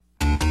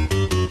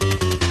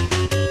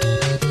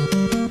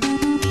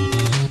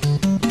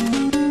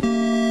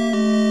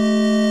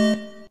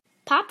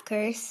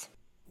fuckers.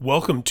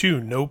 Welcome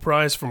to No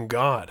Prize from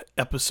God,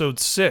 Episode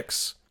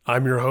 6.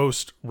 I'm your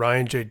host,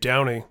 Ryan J.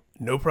 Downey.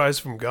 No Prize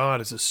from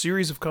God is a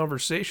series of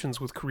conversations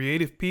with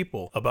creative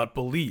people about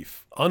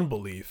belief,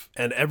 unbelief,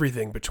 and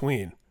everything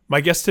between.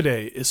 My guest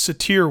today is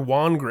Satir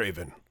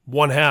Wangraven,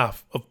 one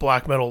half of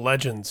black metal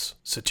legends,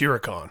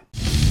 Satyricon.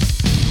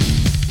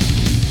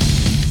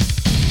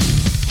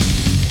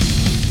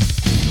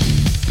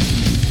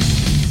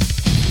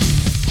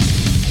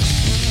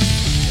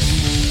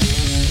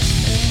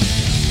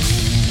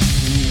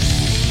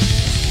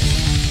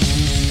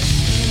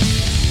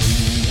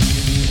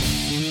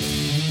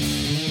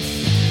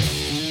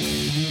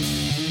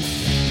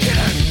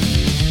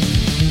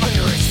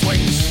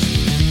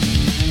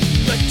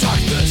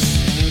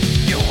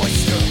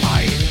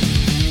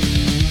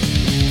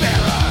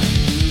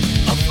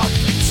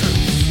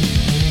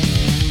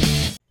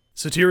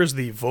 Satir is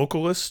the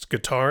vocalist,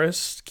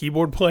 guitarist,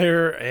 keyboard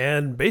player,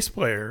 and bass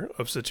player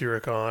of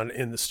Satyricon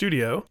in the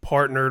studio,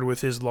 partnered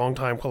with his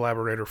longtime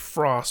collaborator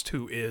Frost,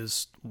 who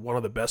is one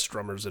of the best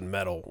drummers in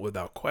metal,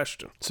 without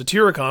question.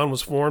 Satyricon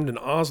was formed in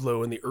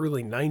Oslo in the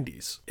early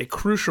 90s, a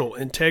crucial,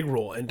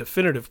 integral, and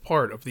definitive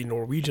part of the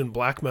Norwegian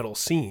black metal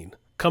scene,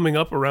 coming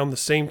up around the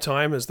same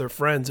time as their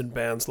friends in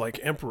bands like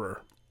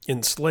Emperor,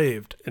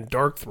 Enslaved, and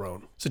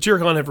Darkthrone.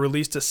 Satyricon have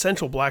released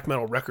essential black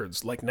metal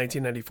records like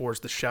 1994's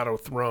The Shadow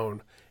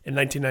Throne and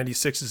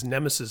 1996's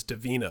Nemesis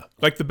Divina.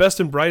 Like the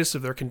best and brightest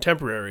of their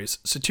contemporaries,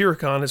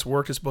 Satyricon has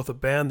worked as both a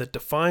band that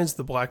defines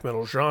the black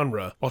metal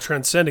genre while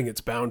transcending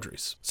its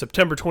boundaries.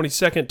 September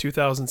 22nd,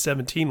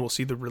 2017 will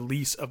see the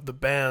release of the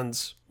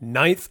band's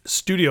 9th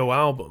studio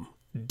album,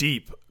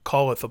 Deep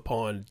Calleth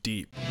Upon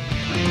Deep.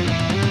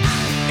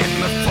 In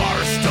the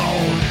forest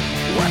old,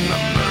 when the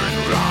moon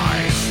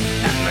rise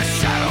and the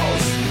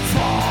shadows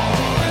fall,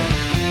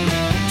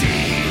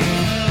 deep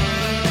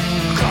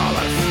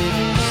calleth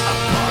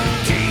upon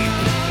deep.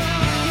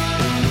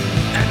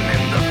 And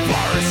in the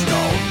forest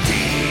old,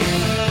 deep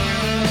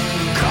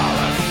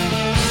calleth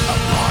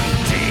upon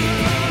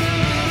deep.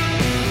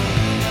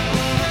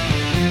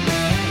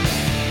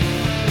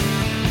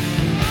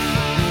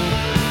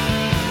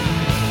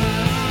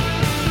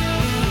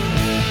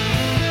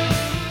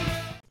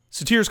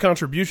 Satir's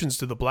contributions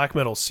to the black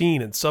metal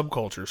scene and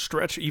subculture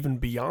stretch even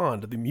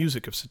beyond the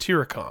music of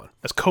Satyricon.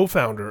 As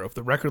co-founder of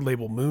the record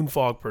label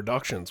Moonfog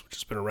Productions, which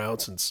has been around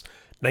since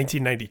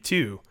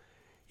 1992,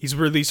 he's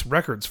released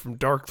records from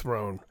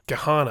Darkthrone,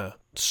 Gehenna,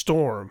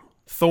 Storm,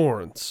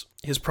 Thorns,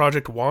 his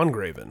project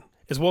Wangraven,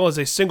 as well as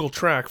a single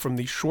track from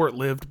the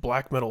short-lived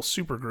black metal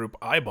supergroup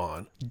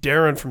Eibon.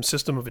 Darren from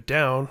System of a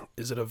Down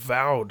is an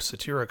avowed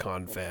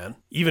Satyricon fan,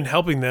 even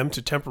helping them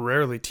to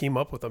temporarily team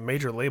up with a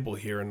major label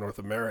here in North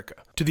America.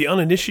 To the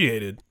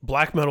uninitiated,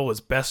 black metal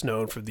is best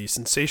known for the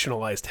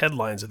sensationalized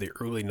headlines of the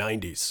early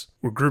 90s,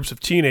 where groups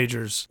of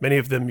teenagers, many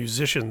of them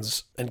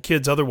musicians, and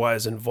kids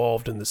otherwise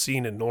involved in the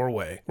scene in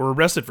Norway, were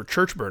arrested for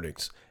church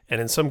burnings,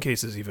 and in some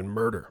cases even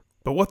murder.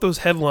 But what those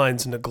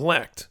headlines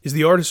neglect is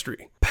the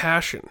artistry,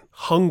 passion,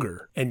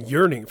 hunger, and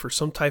yearning for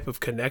some type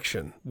of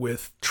connection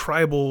with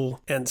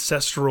tribal,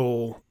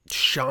 ancestral,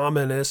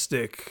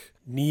 shamanistic,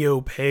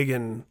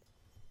 neo-pagan,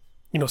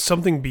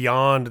 something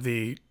beyond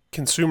the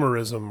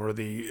consumerism or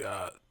the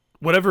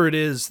whatever it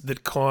is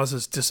that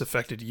causes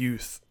disaffected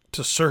youth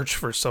to search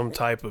for some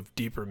type of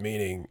deeper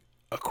meaning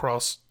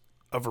across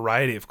a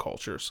variety of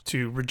cultures,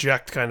 to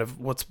reject kind of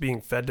what's being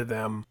fed to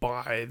them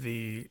by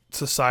the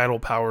societal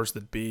powers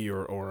that be,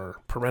 or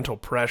parental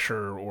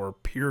pressure, or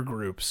peer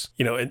groups.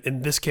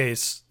 In this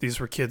case, these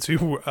were kids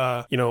who,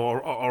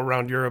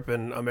 around Europe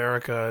and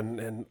America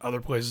and other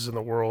places in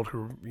the world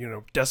who,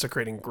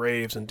 desecrating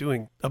graves and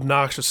doing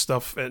obnoxious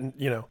stuff and,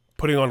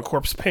 putting on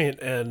corpse paint.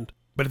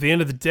 But at the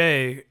end of the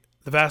day,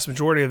 the vast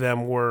majority of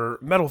them were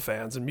metal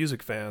fans and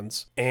music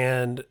fans,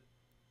 and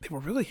they were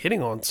really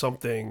hitting on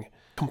something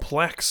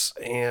complex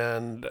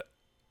and,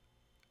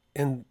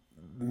 in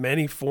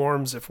many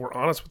forms, if we're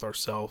honest with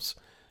ourselves,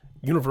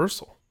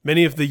 universal.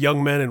 Many of the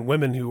young men and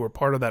women who were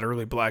part of that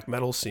early black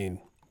metal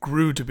scene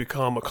grew to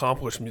become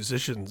accomplished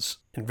musicians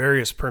in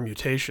various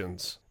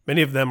permutations.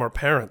 Many of them are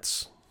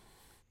parents.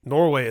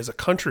 Norway as a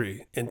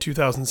country in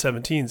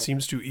 2017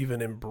 seems to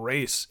even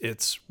embrace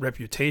its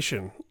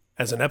reputation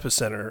as an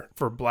epicenter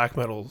for black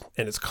metal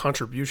and its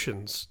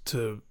contributions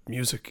to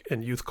music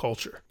and youth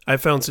culture. I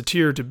found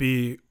Satir to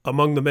be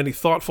among the many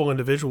thoughtful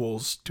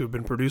individuals to have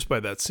been produced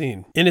by that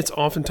scene. In its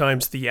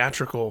oftentimes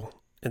theatrical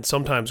and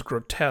sometimes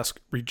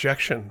grotesque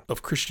rejection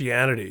of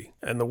Christianity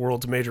and the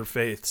world's major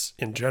faiths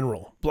in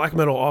general, black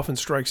metal often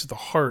strikes at the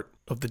heart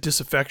of the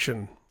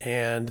disaffection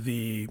and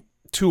the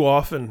too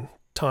often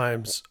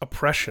times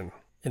oppression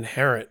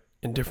inherent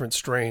in different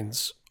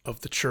strains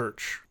of the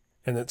church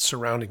and its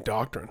surrounding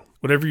doctrine.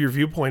 Whatever your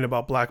viewpoint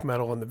about black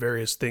metal and the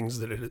various things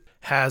that it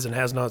has and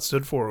has not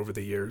stood for over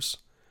the years,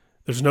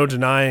 there's no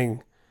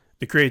denying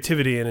the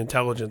creativity and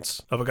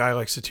intelligence of a guy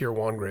like Satir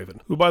Wangraven,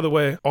 who, by the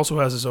way, also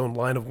has his own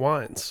line of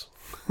wines.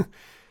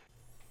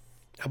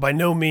 By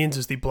no means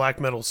is the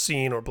black metal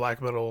scene or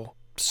black metal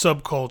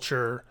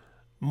subculture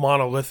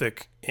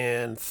monolithic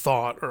in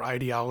thought or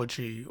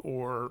ideology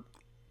or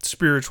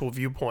spiritual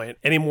viewpoint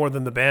any more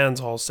than the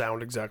bands all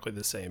sound exactly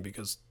the same,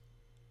 because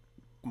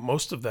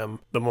most of them,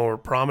 the more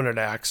prominent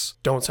acts,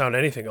 don't sound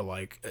anything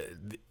alike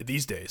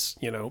these days,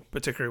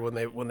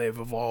 particularly when they've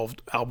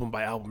evolved album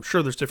by album.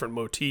 Sure, there's different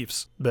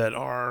motifs that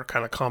are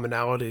kind of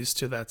commonalities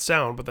to that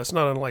sound, but that's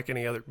not unlike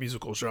any other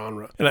musical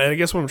genre. And I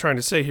guess what I'm trying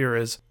to say here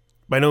is,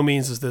 by no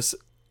means is this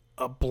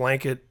a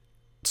blanket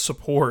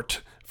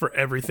support for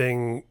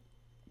everything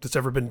that's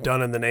ever been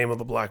done in the name of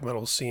the black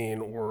metal scene,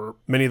 or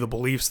many of the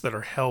beliefs that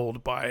are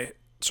held by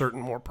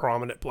certain more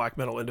prominent black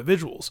metal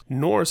individuals,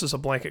 nor is this a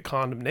blanket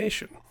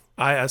condemnation.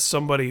 I, as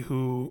somebody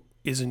who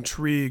is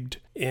intrigued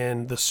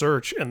in the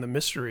search and the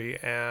mystery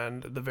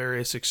and the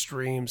various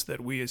extremes that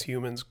we as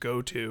humans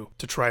go to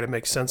try to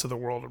make sense of the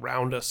world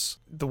around us,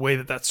 the way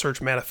that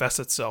search manifests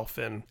itself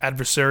in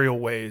adversarial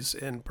ways,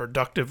 in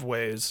productive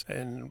ways,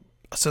 in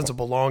a sense of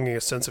belonging,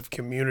 a sense of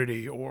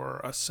community,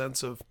 or a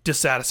sense of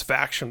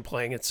dissatisfaction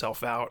playing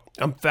itself out.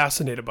 I'm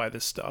fascinated by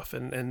this stuff,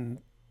 and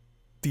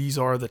these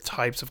are the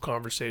types of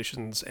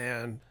conversations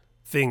and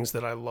things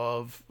that I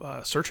love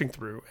searching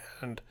through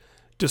and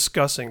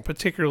discussing,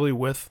 particularly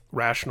with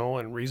rational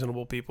and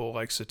reasonable people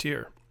like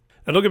Satir.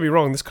 Now, don't get me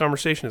wrong, this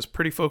conversation is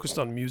pretty focused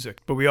on music,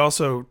 but we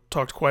also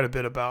talked quite a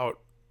bit about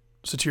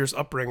Satir's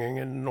upbringing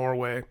in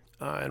Norway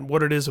and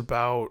what it is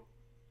about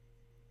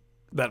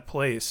that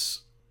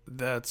place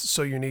that's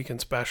so unique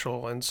and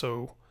special and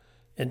so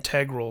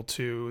integral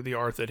to the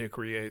art that it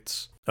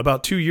creates.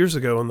 About 2 years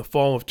ago, in the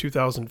fall of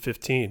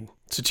 2015,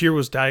 Satir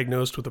was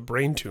diagnosed with a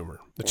brain tumor.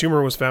 The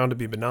tumor was found to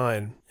be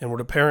benign and would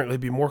apparently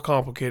be more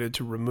complicated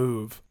to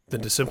remove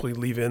than to simply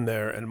leave in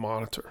there and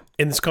monitor.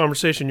 In this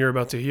conversation you're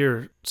about to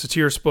hear,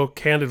 Satir spoke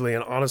candidly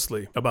and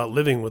honestly about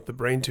living with the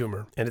brain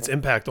tumor and its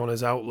impact on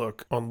his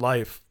outlook on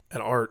life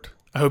and art.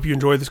 I hope you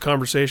enjoyed this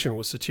conversation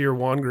with Satir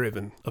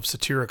Wangraven of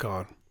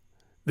Satyricon.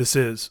 This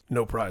is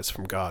No Prize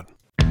from God.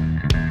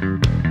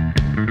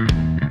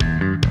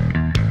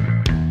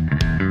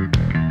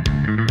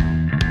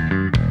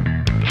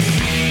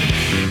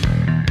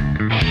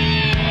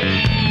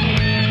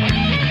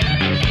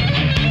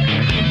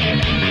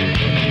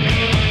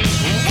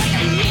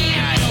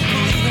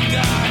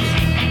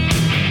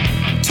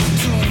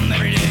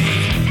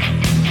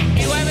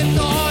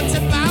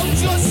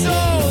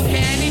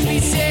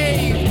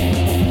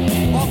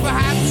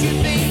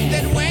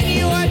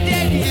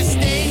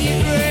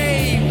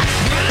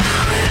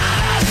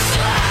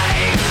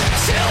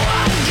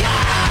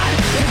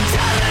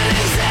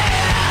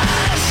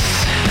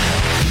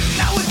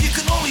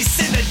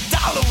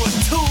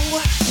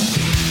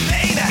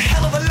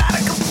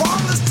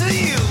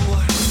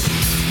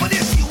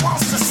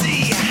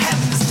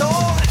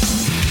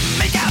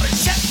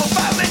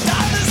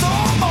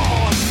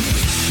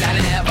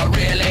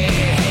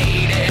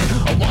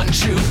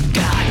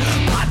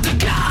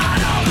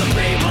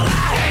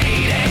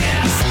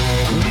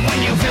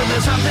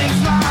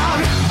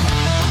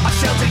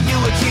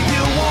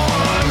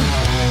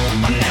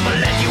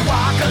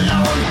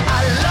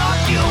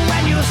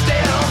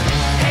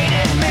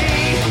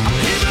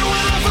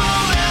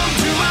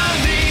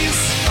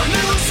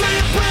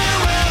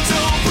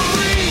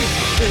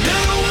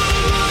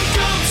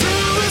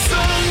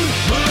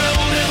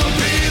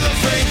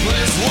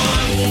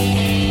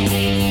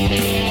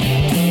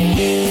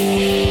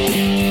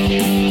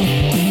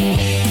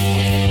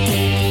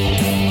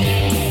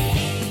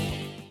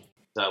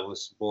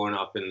 Born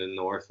up in the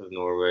north of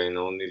Norway and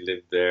only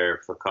lived there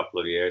for a couple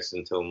of years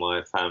until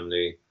my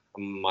father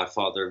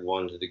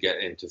wanted to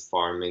get into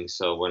farming.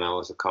 So when I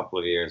was a couple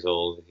of years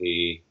old,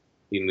 he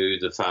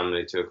moved the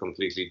family to a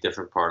completely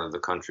different part of the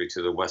country,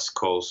 to the west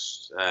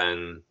coast.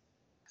 And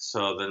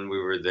so then we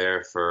were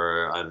there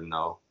for, I don't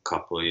know, a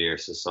couple of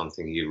years or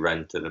something. He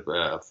rented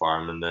a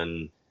farm, and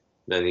then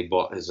he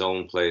bought his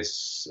own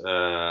place,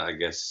 I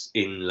guess,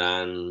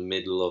 inland,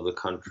 middle of the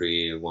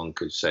country, one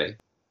could say,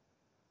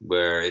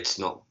 where it's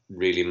not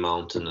really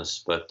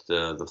mountainous, but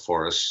the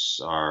forests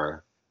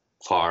are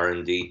far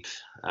and deep.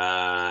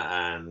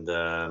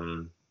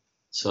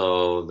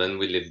 So then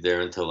we lived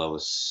there until I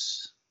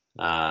was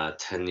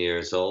 10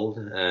 years old.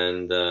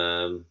 And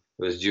it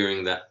was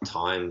during that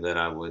time that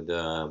I would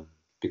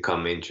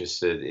become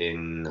interested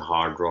in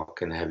hard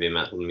rock and heavy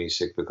metal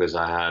music, because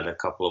I had a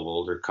couple of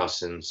older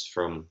cousins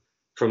from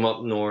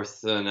up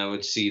north, and I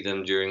would see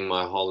them during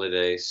my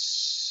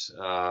holidays.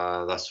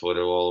 That's what I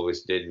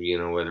always did,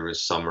 whether it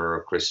was summer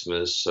or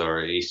Christmas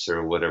or Easter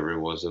or whatever it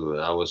was.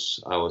 I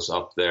was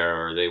up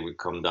there, or they would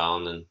come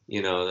down, and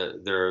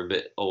they're a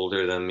bit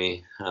older than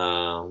me.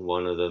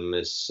 One of them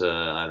is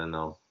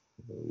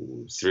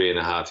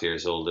 3.5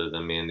 years older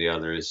than me, and the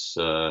other is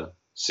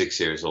 6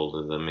 years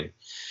older than me.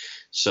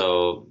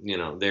 So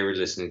they were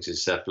listening to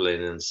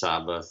Zeppelin and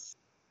Sabbath.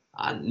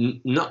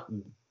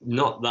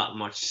 Not that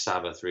much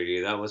Sabbath, really.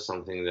 That was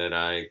something that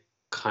I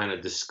kind of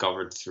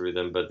discovered through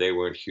them, but they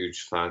weren't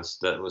huge fans.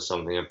 That was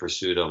something I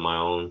pursued on my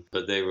own.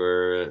 But they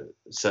were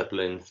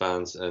Zeppelin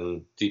fans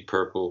and Deep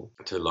Purple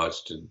to a large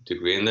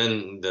degree. And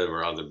then there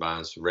were other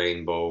bands,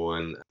 Rainbow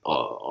and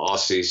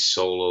Ozzy's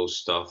solo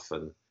stuff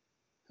and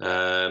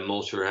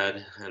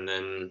Motorhead. And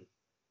then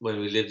when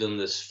we lived on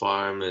this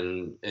farm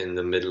in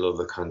the middle of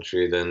the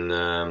country, then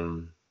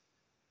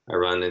I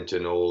ran into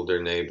an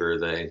older neighbor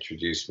that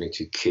introduced me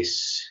to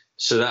Kiss.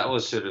 So that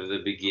was sort of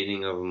the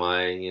beginning of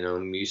my,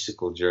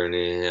 musical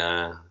journey.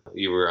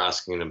 You were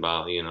asking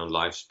about,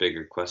 life's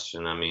bigger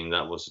question. I mean,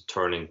 that was a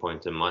turning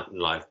point in my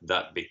life.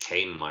 That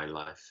became my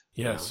life.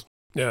 Yes.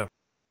 Yeah.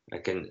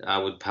 I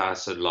would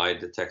pass a lie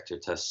detector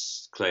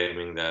test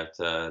claiming that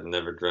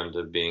never dreamt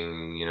of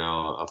being,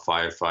 a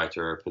firefighter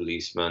or a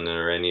policeman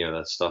or any of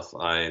that stuff.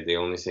 The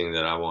only thing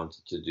that I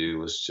wanted to do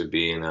was to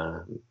be in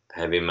a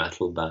heavy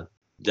metal band.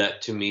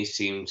 That to me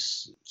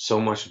seems so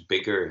much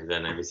bigger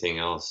than everything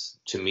else.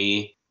 To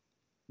me,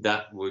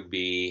 that was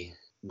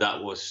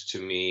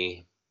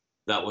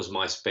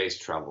my space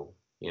travel.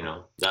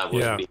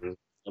 That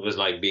was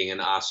like being an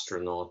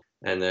astronaut,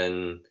 and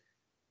then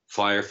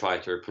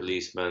firefighter,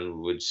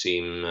 policeman would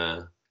seem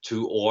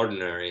too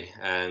ordinary,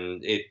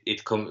 and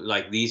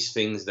like these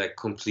things that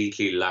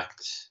completely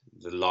lacked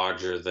the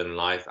larger than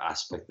life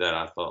aspect that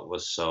I thought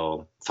was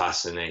so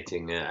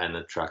fascinating and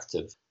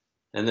attractive.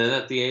 And then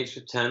at the age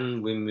of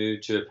 10, we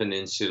moved to a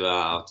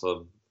peninsula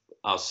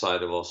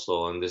outside of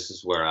Oslo, and this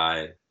is where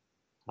I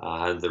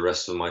had the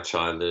rest of my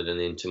childhood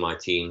and into my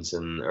teens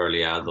and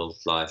early adult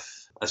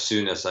life. As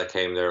soon as I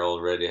came there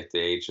already at the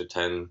age of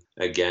 10,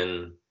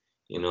 again,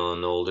 an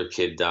older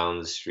kid down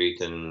the street,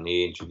 and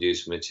he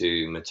introduced me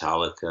to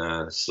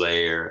Metallica,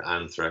 Slayer,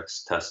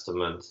 Anthrax,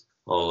 Testament,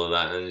 all of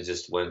that, and it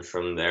just went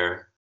from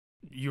there.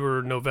 You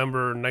were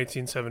November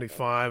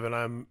 1975, and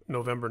I'm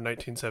November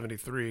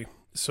 1973.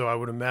 So I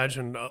would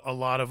imagine a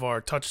lot of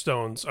our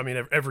touchstones, I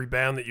mean, every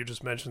band that you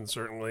just mentioned,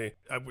 certainly,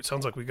 it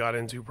sounds like we got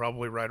into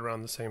probably right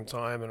around the same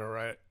time and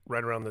right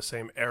around the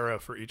same era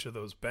for each of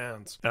those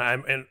bands.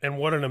 And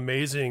what an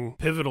amazing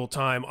pivotal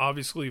time,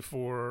 obviously,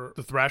 for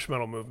the thrash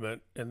metal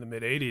movement in the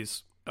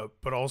mid-'80s.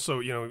 But also,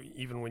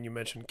 even when you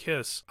mentioned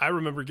Kiss, I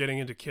remember getting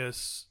into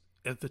Kiss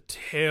at the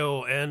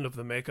tail end of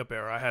the makeup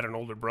era. I had an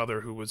older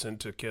brother who was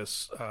into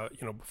Kiss,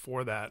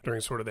 before that,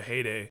 during sort of the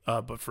heyday.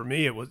 But for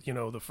me, it was,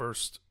 the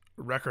first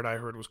record I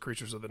heard was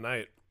Creatures of the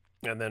Night.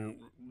 And then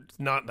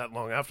not that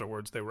long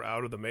afterwards, they were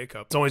out of the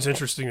makeup. It's always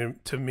interesting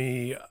to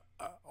me,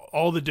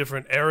 all the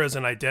different eras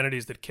and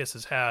identities that Kiss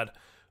has had,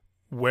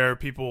 where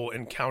people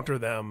encounter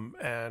them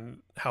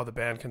and how the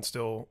band can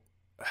still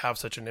have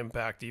such an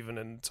impact even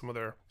in some of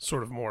their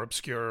sort of more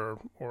obscure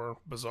or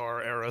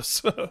bizarre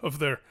eras of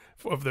their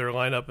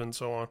lineup and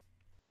so on.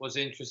 What's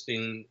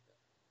interesting,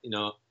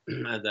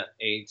 at that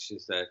age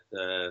is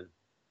that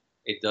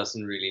it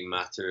doesn't really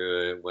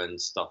matter when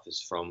stuff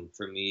is from.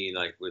 For me,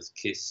 like with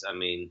Kiss, I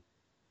mean,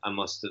 I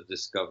must have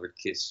discovered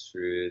Kiss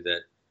through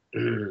that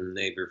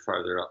neighbor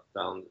farther up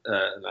down,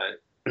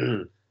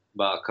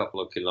 about a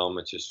couple of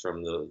kilometers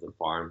from the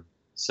farm.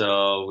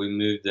 So we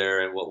moved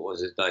there at, what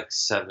was it, like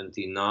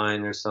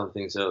 79 or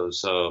something.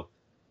 So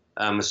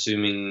I'm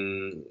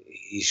assuming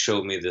he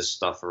showed me this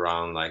stuff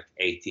around like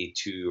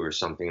 82 or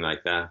something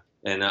like that.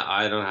 And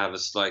I don't have the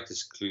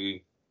slightest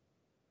clue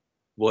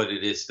what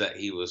it is that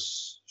he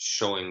was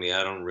showing me.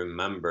 I don't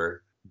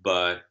remember,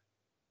 but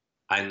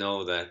I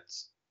know that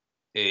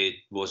it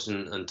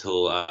wasn't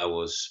until I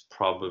was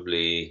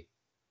probably,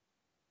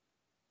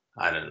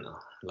 I don't know,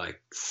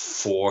 like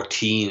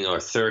 13 or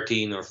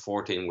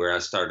 14 where I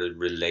started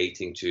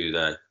relating to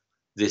that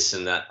this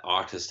and that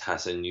artist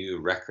has a new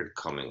record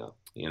coming up,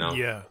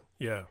 Yeah.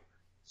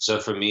 So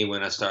for me,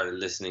 when I started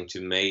listening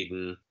to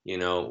Maiden,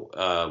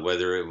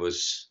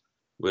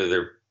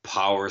 whether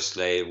Power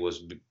Slave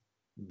was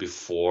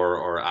before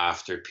or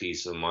after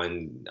Peace of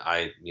Mind,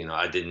 I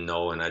didn't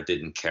know and I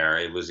didn't care.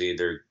 It was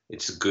either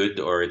it's good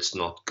or it's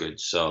not good.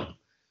 So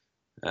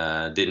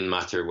didn't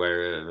matter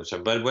where it was.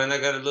 But when I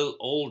got a little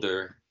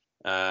older,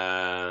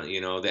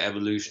 the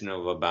evolution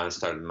of a band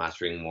started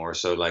mattering more.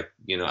 So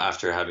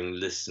after having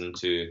listened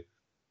to,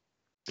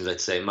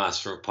 let's say,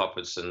 Master of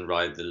Puppets and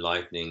Ride the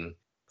Lightning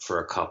for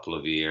a couple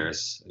of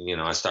years,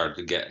 I started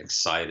to get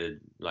excited,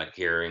 like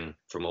hearing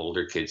from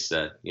older kids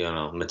that,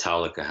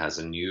 Metallica has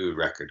a new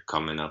record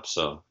coming up.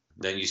 So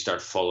then you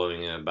start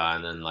following a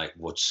band and like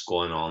what's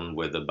going on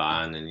with the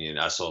band. And,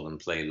 I saw them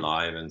play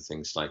live and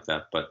things like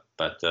that. But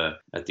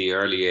at the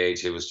early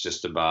age, it was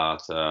just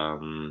about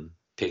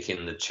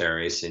picking the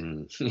cherries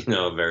in,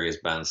 various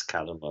bands'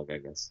 catalog, I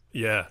guess.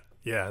 Yeah.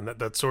 And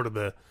that's sort of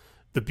the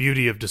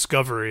beauty of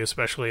discovery,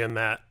 especially in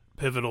that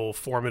pivotal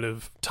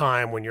formative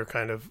time when you're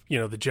kind of,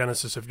 the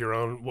genesis of your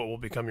own, what will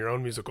become your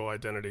own musical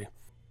identity.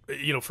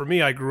 For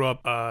me, I grew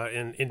up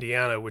in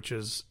Indiana, which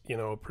is,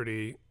 a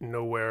pretty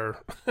nowhere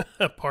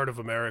part of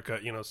America,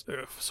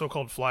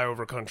 so-called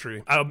flyover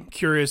country. I'm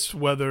curious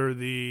whether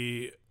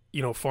the,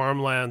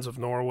 farmlands of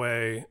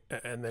Norway,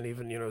 and then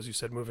even, as you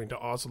said, moving to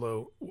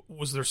Oslo,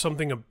 was there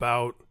something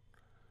about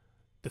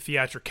the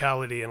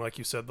theatricality and, like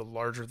you said, the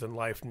larger than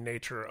life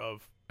nature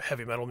of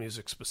heavy metal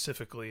music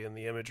specifically, and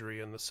the imagery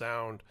and the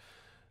sound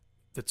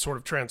that sort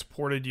of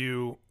transported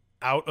you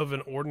out of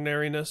an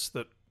ordinariness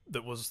that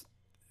was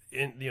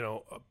in, a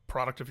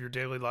product of your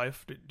daily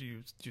life? Do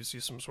you see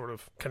some sort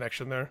of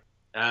connection there?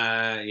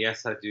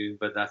 Yes, I do,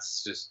 but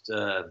that's just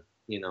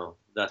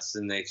that's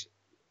the nature.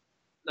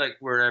 like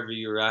wherever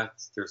you're at,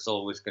 there's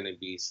always going to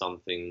be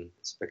something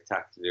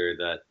spectacular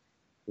that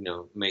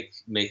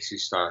makes you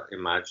start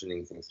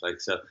imagining things. Like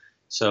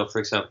so for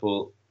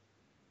example,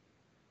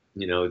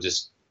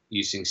 just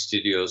using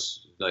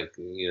studios like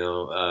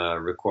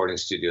recording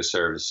studio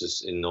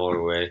services in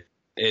Norway,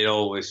 it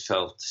always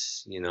felt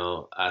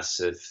as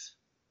if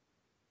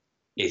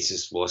it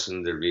just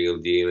wasn't the real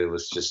deal. It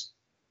was just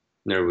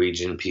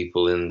Norwegian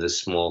people in this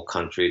small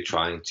country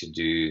trying to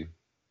do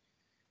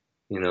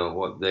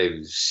what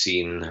they've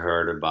seen and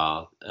heard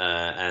about.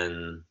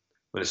 And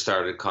when it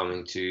started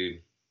coming to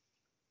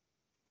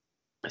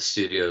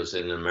studios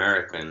in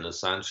America, in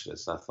Los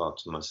Angeles, I thought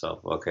to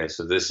myself, okay,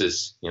 so this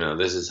is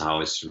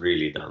how it's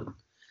really done.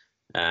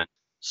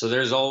 So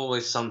there's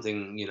always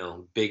something,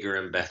 bigger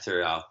and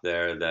better out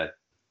there that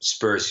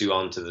spurs you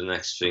on to the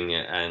next thing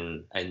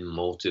and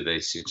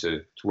motivates you to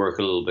work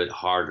a little bit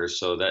harder,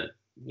 so that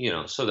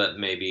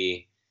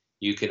maybe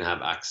you can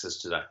have access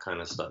to that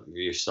kind of stuff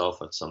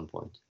yourself at some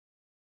point.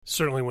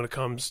 Certainly when it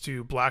comes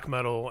to black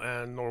metal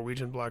and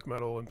Norwegian black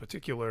metal in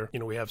particular,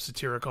 we have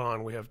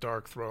Satyricon, we have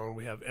Darkthrone,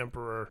 we have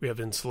Emperor, we have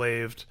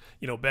Enslaved,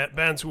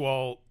 bands who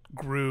all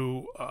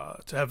grew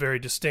to have very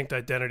distinct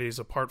identities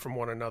apart from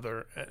one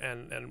another,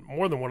 and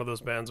more than one of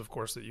those bands, of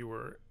course, that you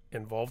were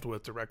involved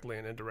with directly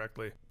and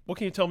indirectly. What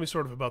can you tell me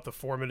sort of about the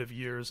formative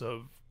years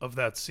of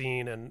that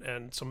scene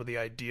and some of the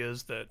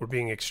ideas that were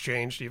being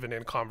exchanged even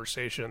in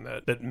conversation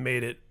that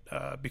made it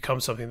become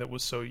something that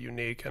was so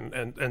unique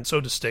and so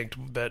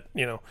distinct that,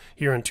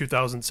 here in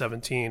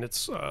 2017,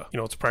 it's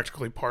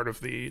practically part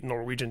of the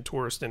Norwegian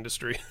tourist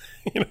industry.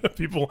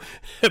 People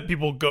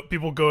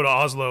go to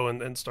Oslo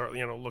and start,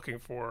 looking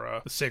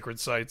for the sacred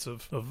sites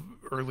of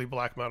early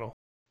black metal.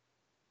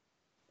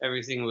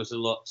 Everything was a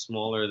lot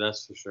smaller,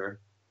 that's for sure.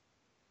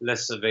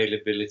 Less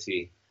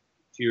availability,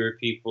 fewer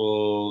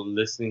people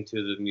listening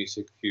to the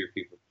music, fewer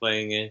people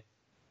playing it,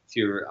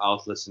 fewer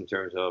outlets in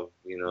terms of,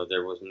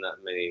 there wasn't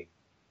that many.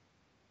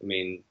 I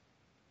mean,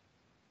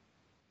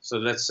 so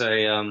let's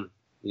say,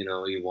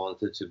 you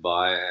wanted to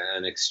buy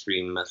an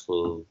extreme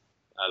metal,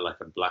 like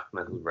a black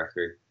metal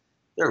record.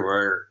 There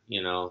were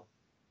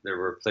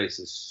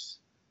places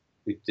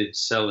who did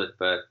sell it,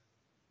 but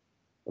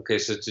okay,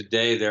 so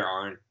today there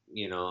aren't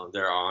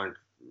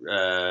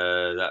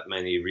that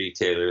many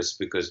retailers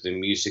because the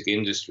music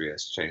industry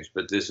has changed.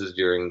 But this was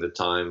during the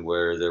time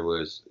where there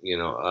was,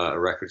 a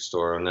record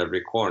store on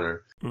every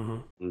corner.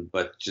 Mm-hmm.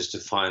 But just to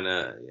find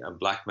a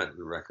black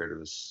metal record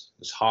was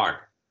hard.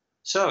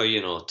 So,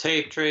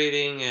 tape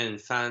trading and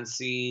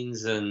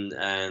fanzines and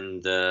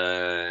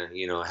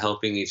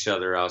helping each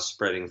other out,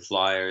 spreading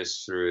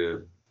flyers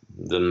through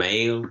the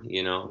mail,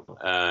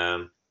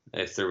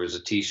 if there was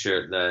a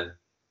T-shirt that,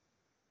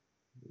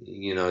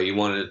 you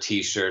wanted a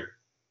T-shirt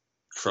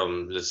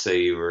from, let's say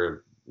you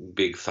were a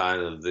big fan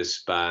of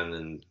this band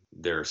and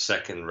their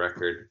second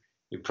record,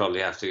 you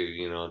probably have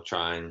to,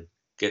 try and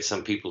get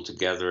some people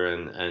together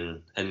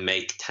and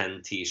make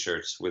 10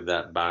 T-shirts with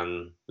that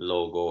band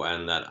logo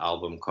and that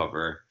album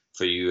cover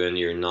for you and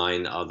your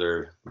 9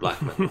 other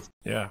black metal.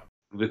 Yeah.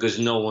 Because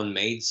no one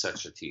made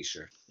such a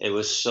T-shirt. It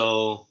was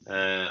so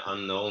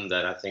unknown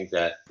that I think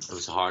that it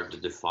was hard to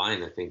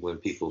define. I think when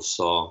people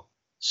saw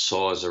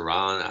us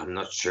around, I'm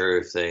not sure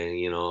if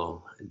they,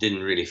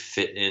 didn't really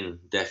fit in.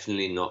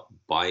 Definitely not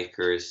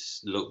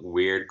bikers. Look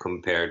weird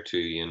compared to,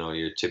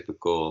 your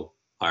typical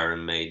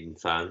Iron Maiden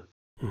fan.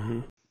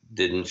 Mm-hmm.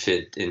 Didn't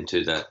fit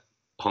into that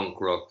punk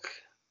rock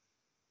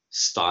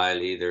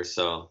style either.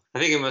 So I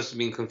think it must have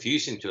been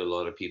confusing to a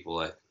lot of people.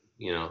 Like,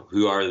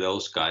 who are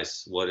those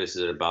guys? What is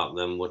it about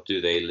them? What do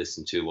they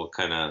listen to? What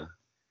kind of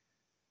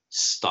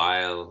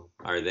style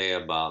are they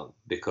about?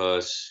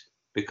 Because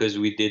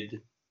we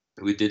did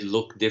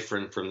look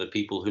different from the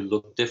people who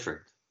looked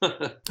different.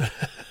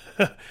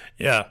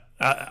 Yeah,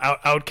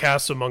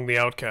 outcasts among the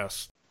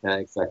outcasts. Yeah,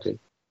 exactly.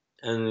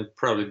 And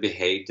probably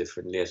behave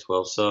differently as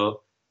well.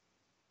 So,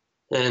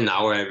 and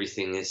now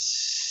everything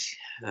is,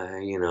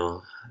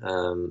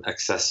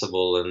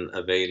 accessible and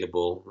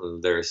available.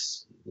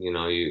 There's,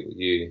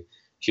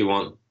 if you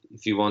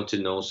want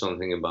to know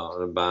something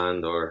about a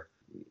band, or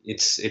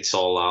it's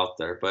all out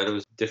there. But it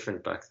was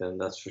different back then,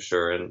 that's for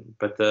sure.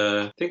 But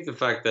I think the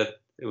fact that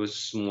it was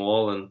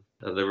small and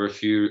there were a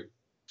few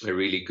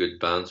really good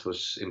bands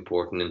was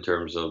important in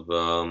terms of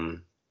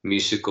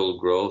musical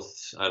growth.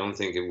 I don't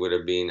think it would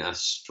have been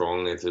as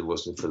strong if it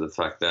wasn't for the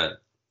fact that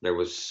there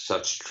was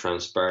such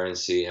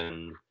transparency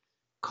and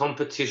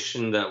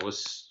competition that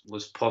was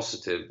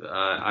positive.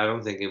 I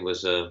don't think it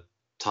was a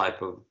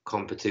type of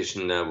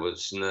competition that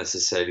was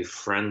necessarily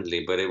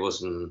friendly, but it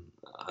wasn't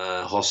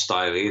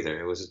hostile either.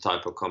 It was a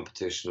type of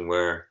competition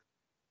where,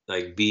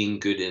 like, being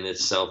good in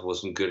itself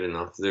wasn't good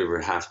enough. There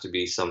would have to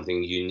be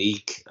something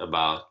unique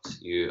about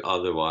you.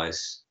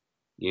 Otherwise,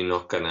 you're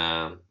not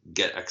gonna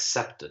get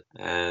accepted.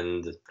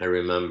 And I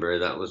remember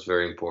that was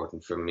very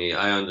important for me.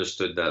 I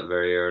understood that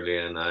very early,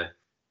 and I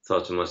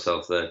thought to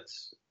myself that,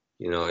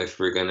 if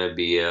we're gonna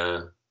be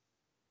a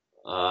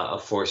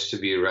force to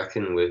be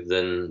reckoned with,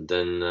 then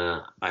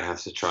I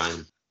have to try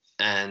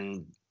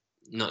and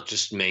not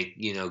just make,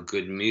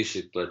 good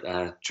music, but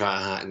I'm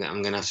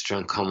gonna have to try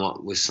and come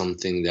up with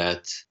something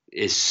that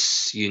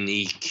is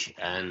unique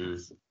and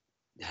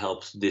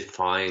helps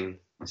define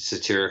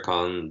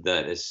Satyricon,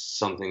 that is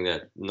something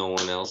that no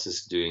one else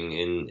is doing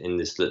in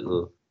this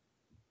little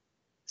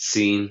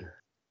scene.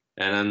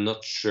 And I'm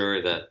not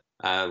sure that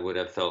I would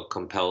have felt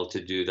compelled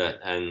to do that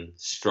and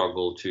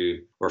struggle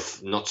to, or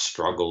not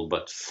struggle,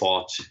 but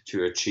fought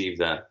to achieve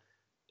that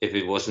if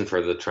it wasn't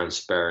for the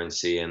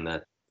transparency and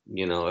that,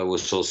 it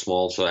was so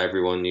small, so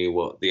everyone knew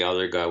what the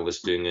other guy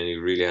was doing, and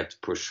you really had to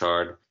push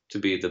hard to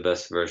be the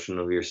best version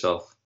of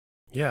yourself.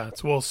 Yeah,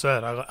 it's well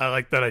said. I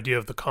like that idea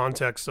of the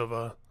context of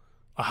a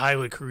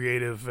highly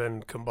creative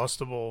and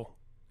combustible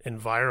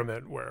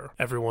environment where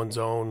everyone's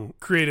own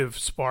creative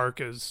spark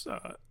is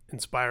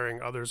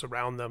inspiring others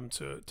around them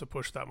to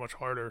push that much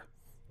harder,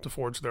 to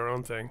forge their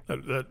own thing.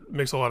 That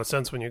makes a lot of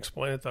sense when you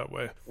explain it that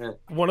way. Yeah.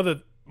 One of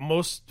the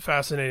most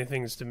fascinating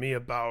things to me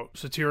about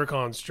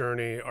Satyricon's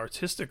journey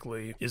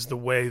artistically is the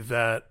way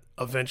that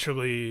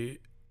eventually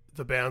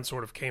the band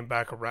sort of came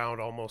back around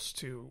almost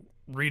to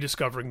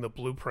rediscovering the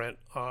blueprint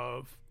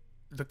of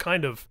the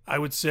kind of, I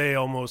would say,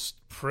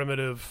 almost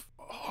primitive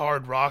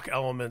hard rock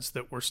elements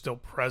that were still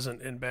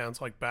present in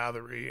bands like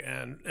Bathory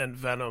and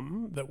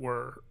Venom, that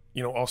were,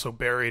 also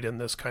buried in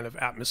this kind of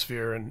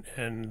atmosphere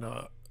and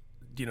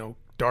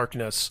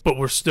darkness, but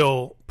were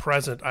still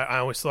present. I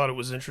always thought it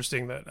was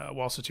interesting that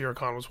while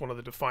Satyricon was one of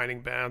the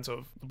defining bands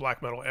of the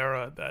black metal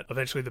era, that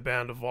eventually the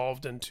band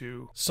evolved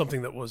into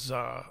something that was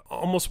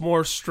almost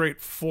more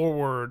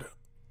straightforward,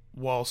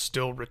 while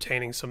still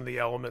retaining some of the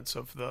elements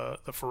of the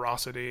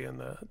ferocity and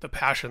the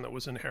passion that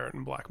was inherent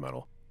in black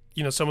metal.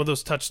 Some of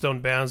those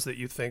touchstone bands that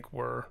you think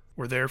were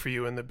there for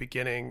you in the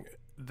beginning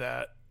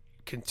that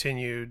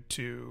continued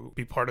to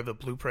be part of the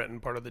blueprint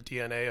and part of the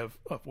DNA of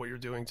what you're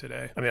doing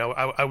today. I mean,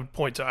 I would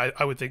point to,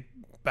 I would think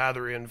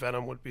Bathory and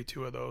Venom would be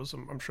two of those.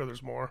 I'm sure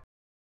there's more.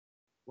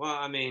 Well,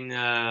 I mean,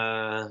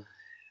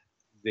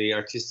 the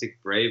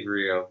artistic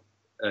bravery of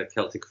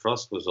Celtic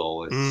Frost was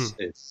always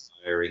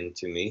inspiring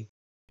to me.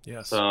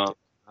 Yes. So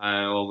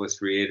I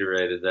always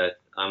reiterated that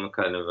I'm a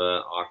kind of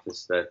an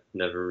artist that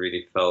never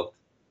really felt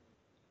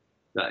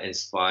that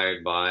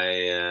inspired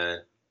by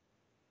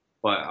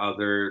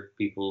other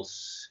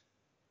people's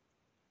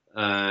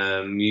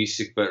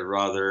music, but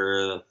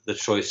rather the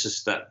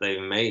choices that they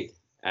made.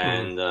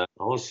 And I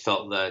always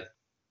felt that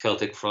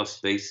Celtic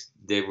Frost,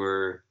 they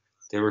were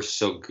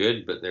so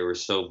good, but they were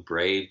so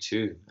brave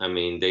too. I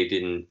mean, they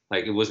didn't,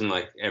 like, it wasn't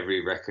like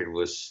every record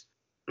was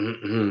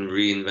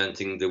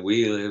reinventing the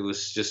wheel. It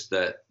was just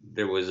that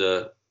there was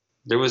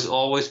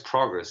always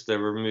progress. There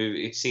were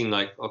it seemed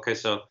like, okay,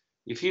 so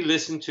if you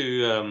listen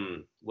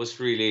to what's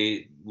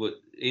really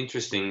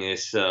interesting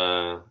is,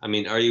 I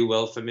mean, are you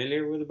well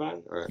familiar with the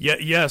band? Or? Yeah,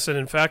 yes, and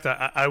in fact,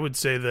 I would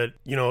say that,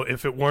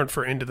 if it weren't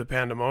for Into the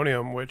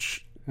Pandemonium,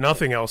 which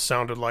nothing else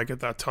sounded like at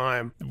that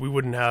time, we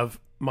wouldn't have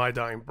My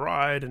Dying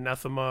Bride,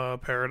 Anathema,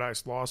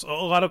 Paradise Lost, a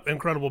lot of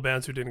incredible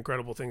bands who did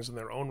incredible things in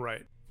their own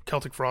right.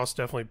 Celtic Frost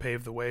definitely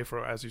paved the way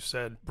for, as you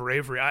said,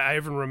 bravery. I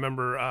even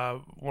remember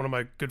one of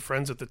my good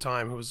friends at the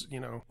time, who was,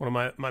 one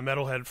of my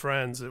metalhead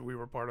friends, that we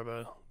were part of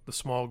the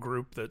small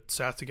group that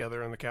sat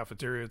together in the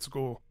cafeteria at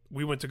school.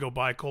 We went to go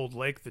buy Cold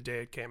Lake the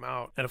day it came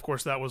out, and of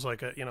course that was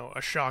like a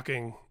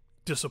shocking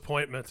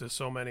disappointment to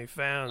so many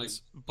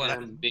fans. Like,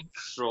 but being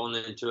thrown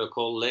into a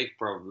cold lake,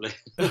 probably.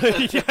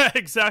 Yeah,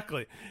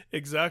 exactly.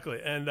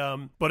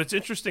 And but it's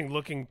interesting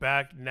looking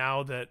back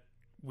now that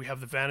we have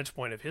the vantage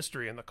point of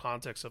history in the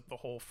context of the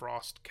whole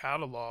Frost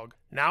catalog.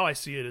 Now I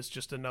see it as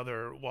just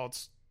another, while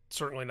it's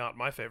certainly not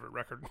my favorite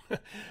record,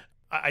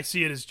 I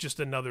see it as just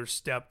another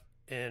step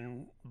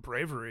in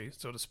bravery,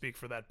 so to speak,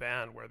 for that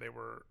band, where they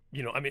were,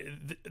 I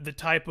mean, the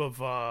type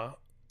of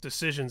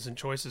decisions and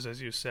choices,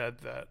 as you said,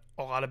 that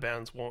a lot of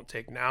bands won't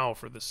take now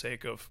for the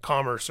sake of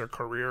commerce or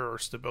career or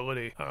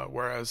stability,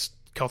 whereas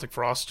Celtic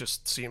Frost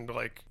just seemed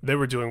like they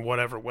were doing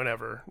whatever,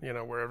 whenever,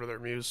 wherever their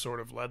muse sort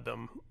of led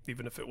them,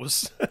 even if it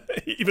was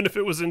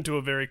into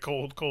a very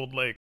cold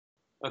lake.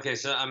 Okay,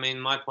 so I mean,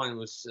 my point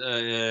was,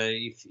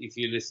 if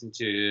you listen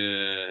to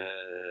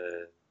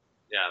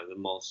the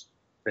most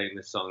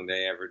famous song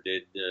they ever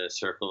did,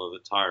 "Circle of the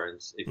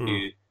Tyrants,"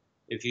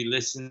 if you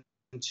listen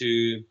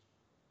to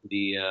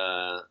the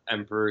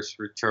Emperor's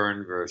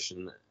Return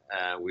version,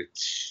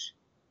 which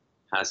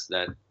has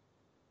that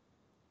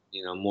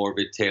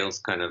Morbid Tales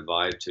kind of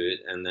vibe to it,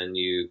 and then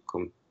you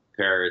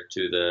compare it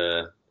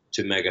to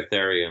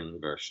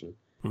Megatherium version.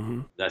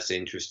 That's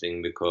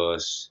interesting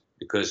because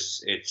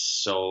it's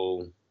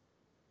so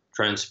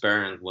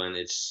transparent when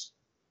it's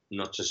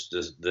not just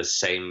the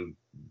same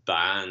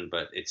band,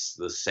 but it's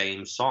the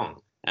same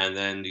song. And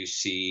then you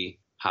see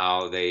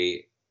how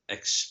they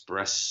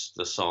express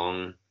the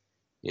song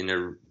in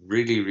a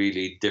really,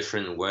 really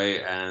different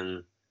way.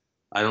 And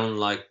I don't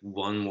like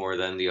one more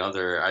than the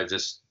other.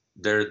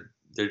 They're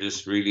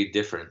just really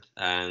different.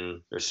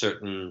 And there's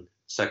certain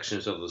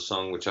sections of the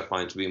song which I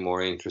find to be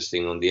more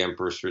interesting on the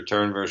Emperor's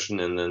Return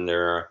version, and then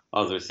there are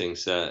other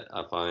things that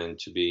I find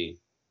to be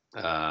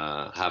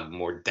have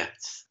more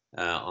depth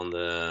on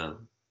the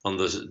on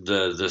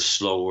the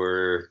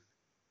slower,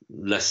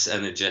 less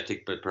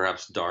energetic, but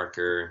perhaps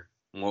darker,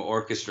 more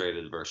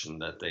orchestrated version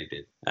that they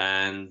did.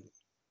 And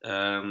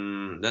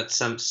that's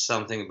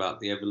something about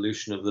the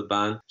evolution of the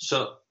band.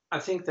 So I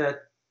think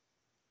that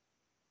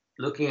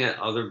looking at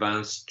other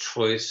bands'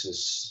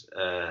 choices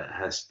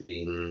has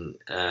been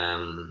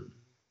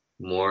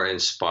more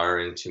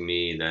inspiring to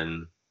me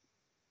than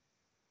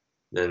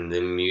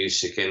the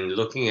music. And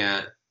looking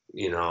at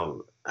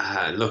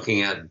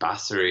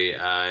Bathory,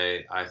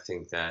 I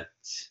think that,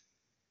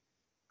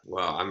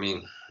 well, I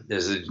mean,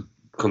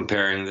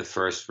 comparing the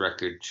first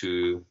record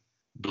to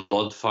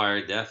Blood,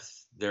 Fire, Death,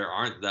 there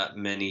aren't that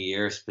many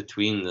years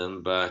between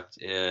them, but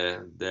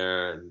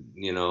they're,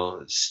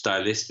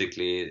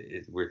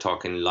 stylistically, we're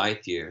talking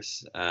light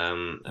years.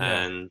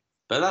 But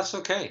that's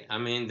okay. I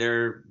mean,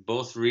 they're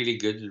both really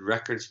good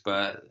records,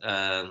 but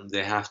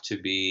they have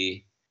to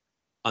be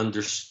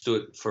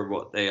understood for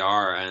what they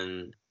are,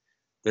 and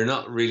they're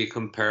not really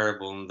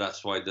comparable, and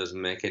that's why it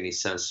doesn't make any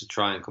sense to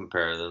try and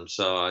compare them.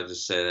 So I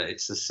just say that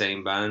it's the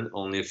same band,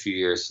 only a few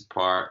years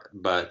apart,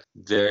 but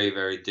very,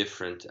 very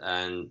different,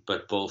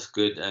 but both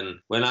good. And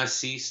when I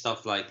see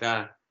stuff like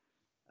that,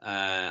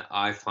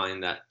 I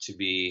find that to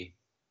be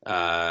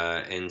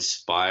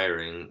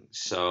inspiring.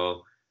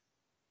 So,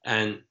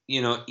 and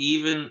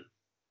even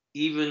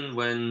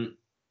when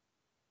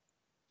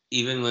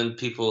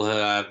people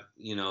have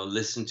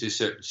listened to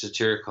certain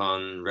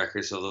Satyricon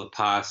records of the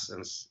past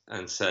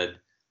and said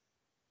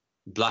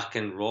black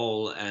and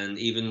roll, and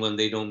even when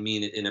they don't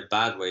mean it in a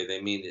bad way,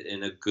 they mean it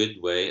in a good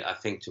way, I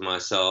think to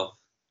myself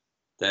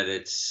that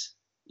it's,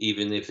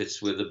 even if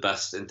it's with the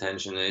best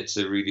intention, it's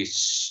a really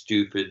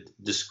stupid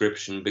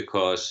description,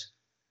 because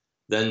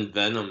then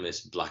Venom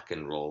is black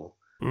and roll.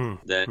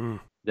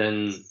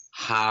 Then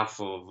half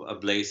of A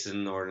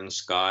Blazing Northern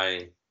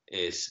Sky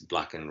is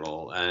black and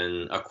roll,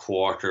 and a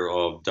quarter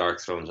of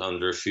Dark Thrones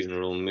Under a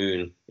Funeral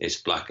Moon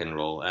is black and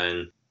roll,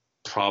 and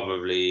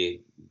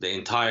probably the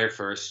entire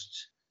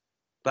first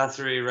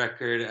Bathory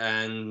record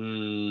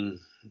and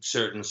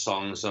certain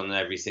songs on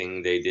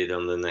everything they did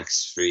on the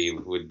next three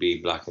would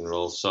be black and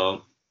roll.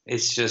 So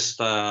it's just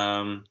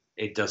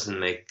it doesn't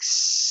make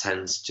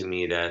sense to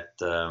me that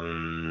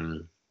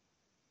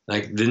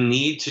like the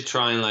need to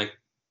try and like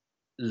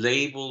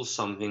label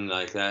something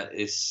like that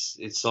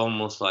it's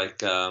almost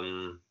like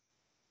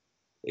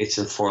it's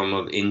a form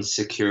of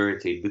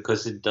insecurity,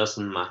 because it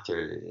doesn't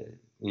matter.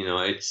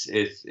 It's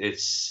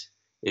is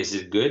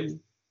it good?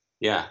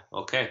 Yeah,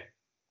 okay,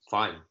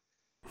 fine.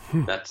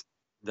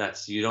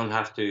 That's you don't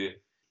have to,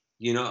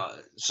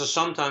 so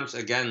sometimes,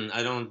 again,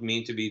 I don't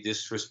mean to be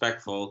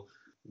disrespectful,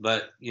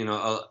 but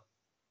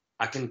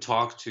I can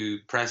talk to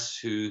press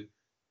who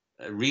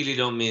really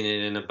don't mean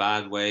it in a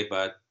bad way,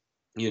 but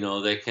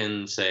they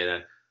can say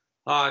that,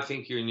 oh, I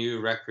think your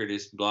new record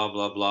is blah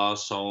blah blah,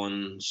 so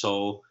and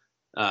so.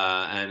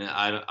 And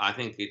I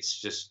think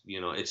it's just,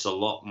 it's a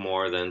lot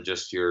more than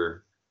just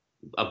a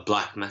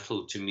black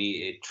metal. To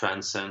me, it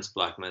transcends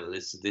black metal.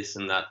 It's this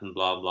and that and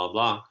blah, blah,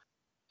 blah.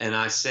 And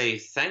I say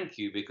thank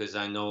you because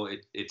I know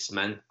it's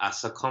meant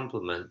as a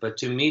compliment. But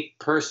to me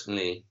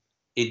personally,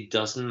 it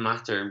doesn't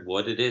matter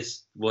what it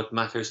is. What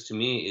matters to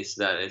me is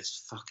that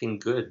it's fucking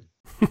good.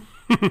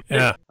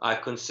 Yeah. I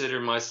consider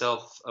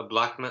myself a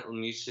black metal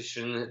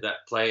musician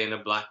that play in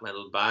a black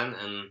metal band,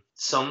 and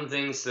some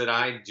things that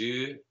I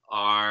do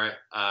are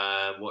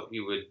what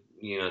you would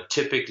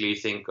typically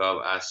think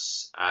of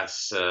as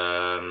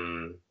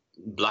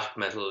black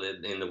metal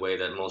in the way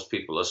that most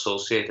people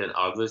associate, and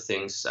other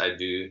things I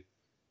do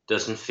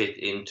doesn't fit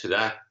into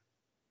that.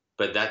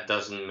 But that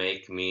doesn't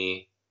make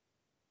me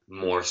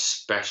more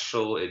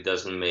special. It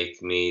doesn't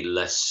make me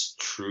less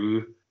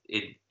true.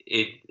 It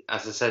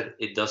as I said,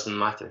 it doesn't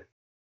matter.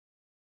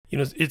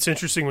 It's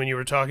interesting when you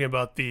were talking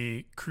about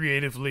the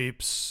creative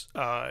leaps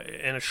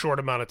in a short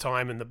amount of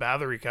time in the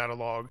Bathory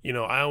catalog.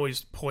 I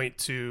always point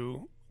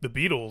to the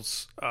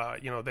Beatles.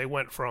 They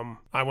went from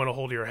I Want to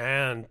Hold Your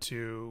Hand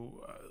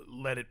to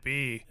Let It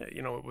Be,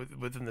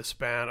 within the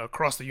span,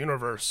 across the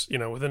universe,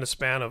 within a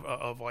span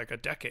of like a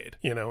decade,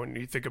 and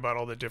you think about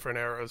all the different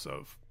eras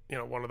of,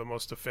 one of the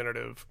most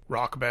definitive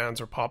rock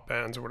bands or pop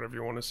bands or whatever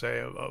you want to say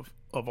of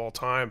all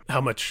time, how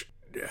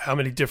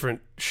many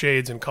different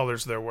shades and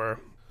colors there were.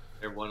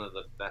 They're one of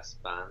the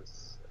best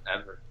bands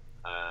ever.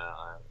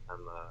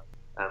 I'm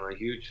a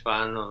huge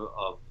fan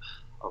of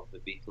the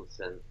Beatles,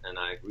 and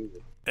I agree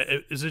with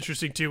you. It's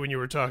interesting too when you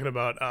were talking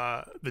about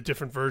the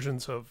different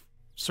versions of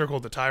Circle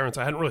of the Tyrants.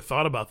 I hadn't really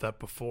thought about that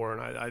before,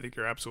 and I think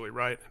you're absolutely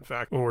right. In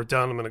fact, when we're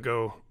done, I'm going to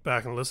go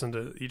back and listen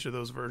to each of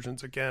those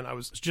versions again. I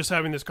was just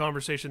having this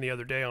conversation the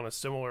other day on a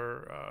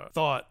similar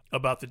thought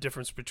about the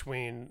difference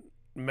between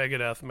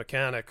Megadeth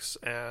Mechanics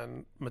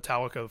and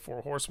Metallica the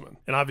Four Horsemen.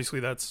 And obviously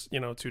that's, you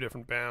know, two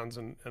different bands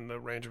and the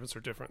arrangements are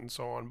different and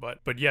so on.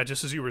 But yeah,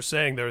 just as you were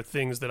saying, there are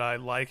things that I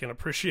like and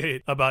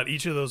appreciate about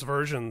each of those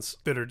versions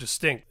that are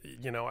distinct.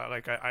 You know,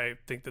 I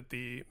think that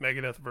the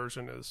Megadeth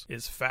version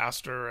is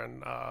faster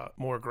and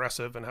more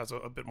aggressive and has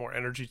a bit more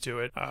energy to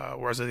it.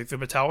 Whereas I think the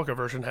Metallica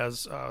version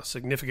has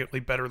significantly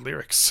better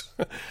lyrics.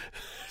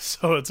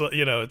 So it's,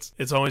 you know,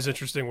 it's always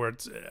interesting where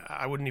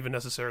I wouldn't even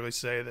necessarily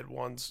say that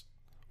one's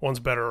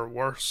better or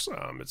worse.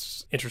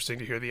 It's interesting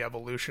to hear the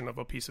evolution of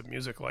a piece of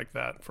music like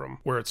that from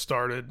where it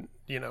started,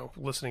 you know,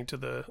 listening to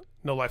the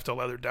No Life Till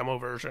Leather demo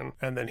version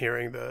and then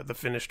hearing the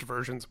finished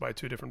versions by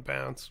two different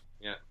bands.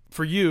 Yeah.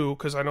 For you,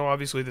 because I know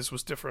obviously this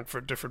was different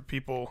for different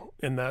people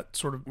in that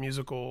sort of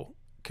musical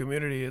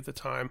community at the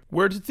time,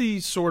 where did the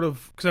sort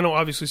of, because I know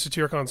obviously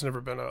Satyricon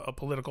never been a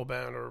political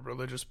band or a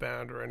religious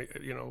band or any,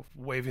 you know,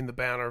 waving the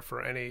banner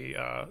for any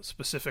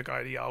specific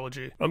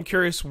ideology. I'm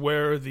curious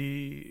where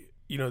the,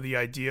 you know, the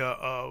idea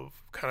of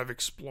kind of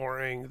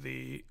exploring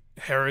the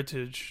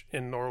heritage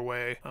in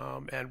Norway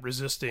and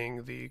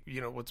resisting the,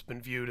 you know, what's been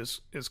viewed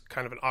as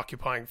kind of an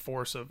occupying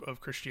force of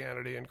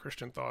Christianity and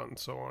Christian thought and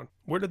so on.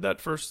 Where did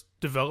that first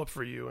develop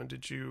for you? And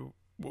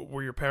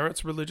were your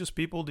parents religious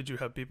people? Did you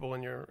have people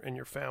in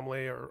your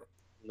family or?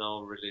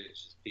 No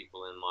religious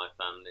people in my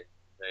family.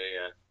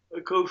 I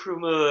come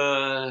from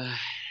a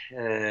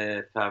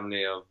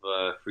family of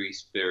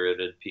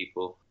free-spirited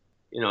people.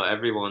 You know,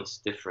 everyone's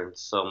different.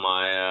 So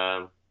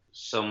my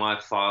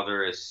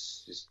father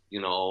is just, you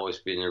know, always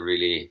been a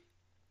really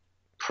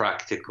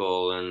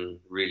practical and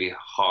really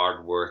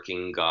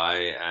hard-working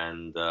guy,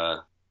 and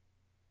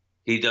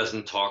he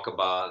doesn't talk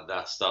about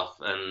that stuff.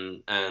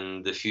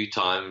 And the few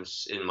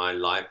times in my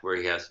life where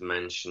he has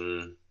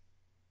mentioned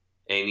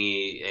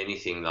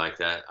anything like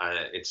that,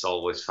 it's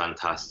always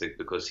fantastic,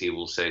 because he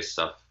will say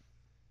stuff,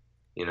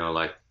 you know,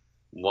 like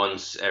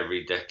once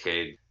every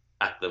decade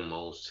at the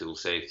most, he'll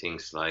say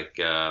things like,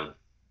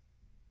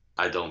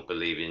 I don't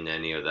believe in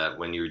any of that.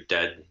 When you're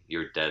dead,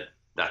 you're dead.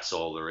 That's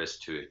all there is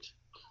to it.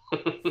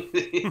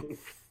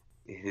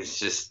 It's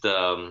just,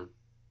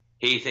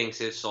 he thinks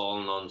it's all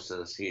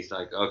nonsense. He's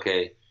like,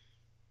 okay,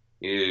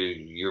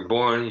 you're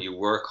born, you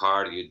work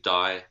hard, you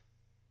die,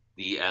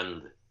 the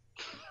end.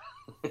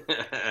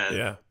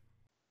 Yeah.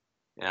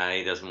 Yeah,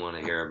 he doesn't want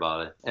to hear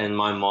about it. And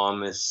my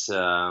mom is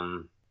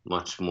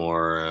much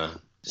more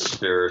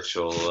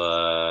spiritual,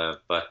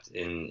 but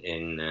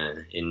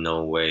in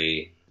no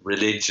way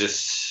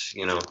religious.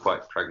 You know,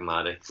 quite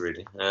pragmatic,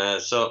 really.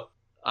 So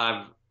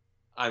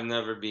I've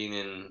never been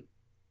in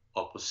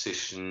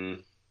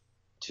opposition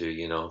to,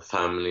 you know,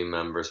 family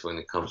members when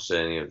it comes to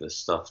any of this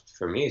stuff.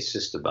 For me, it's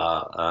just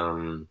about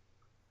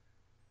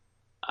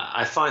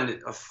I find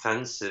it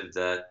offensive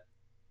that,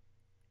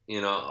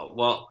 you know,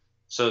 well,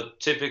 so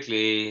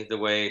typically the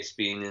way it's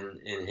been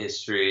in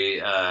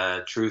history,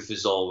 truth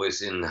is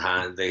always in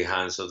the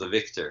hands of the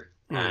victor.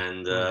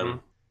 And,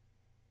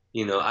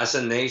 you know, as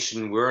a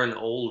nation, we're an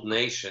old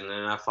nation,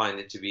 and I find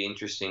it to be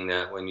interesting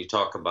that when you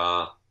talk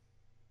about,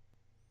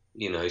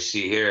 you know, you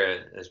see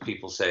here, as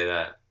people say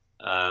that,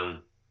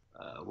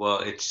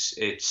 well,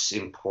 it's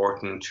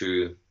important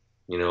to,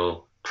 you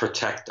know,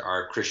 protect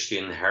our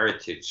Christian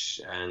heritage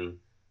and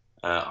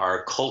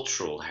our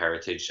cultural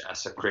heritage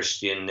as a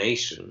Christian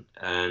nation,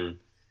 and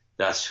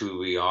that's who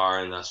we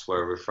are and that's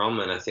where we're from.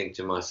 And I think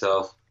to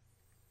myself,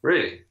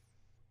 really?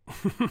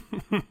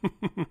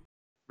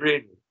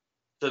 Really?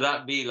 So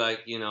that'd be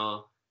like, you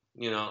know,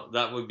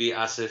 that would be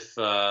as if,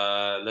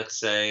 let's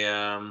say,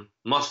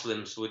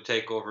 Muslims would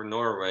take over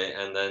Norway,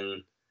 and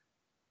then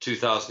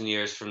 2,000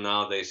 years from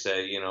now they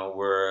say, you know,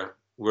 we're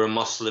a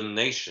Muslim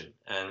nation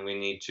and we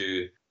need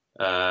to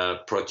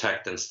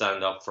protect and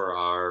stand up for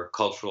our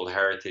cultural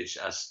heritage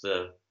as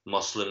the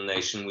Muslim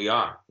nation we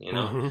are. You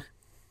know,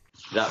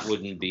 that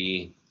wouldn't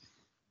be,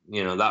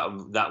 you know,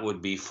 that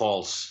would be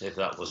false if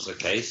that was the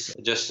case.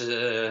 Just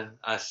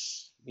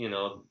as, you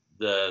know,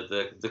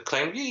 the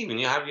claim,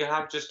 you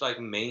have just like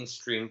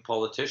mainstream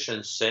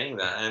politicians saying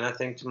that, and I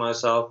think to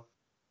myself,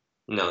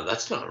 no,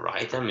 that's not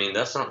right. I mean,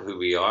 that's not who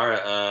we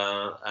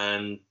are,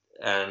 and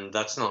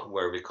that's not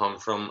where we come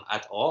from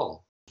at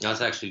all.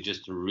 That's actually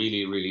just a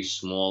really, really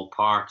small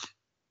part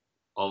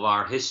of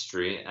our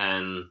history,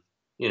 and,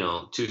 you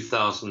know,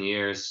 2,000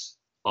 years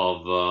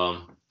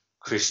of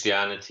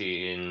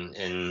Christianity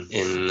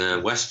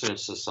in Western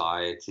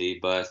society,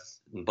 but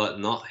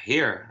not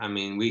here. I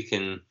mean, we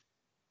can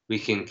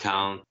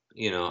count,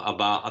 you know,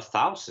 about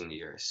 1,000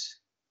 years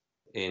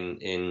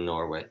in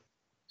Norway.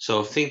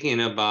 So thinking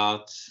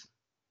about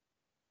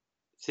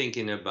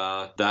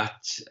that,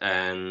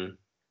 and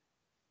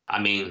I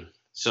mean,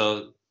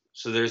 so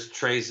there's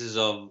traces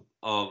of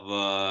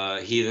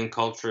heathen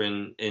culture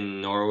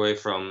in Norway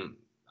from,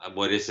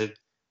 what is it?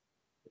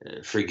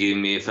 Forgive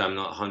me if I'm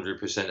not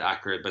 100%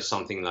 accurate, but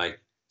something like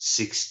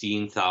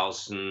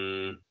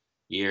 16,000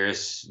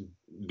 years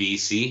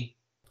BC,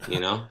 you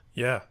know?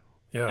 Yeah.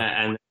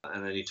 And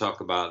then you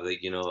talk about the,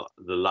 you know,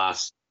 the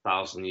last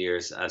 1,000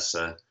 years as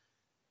a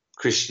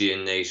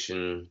Christian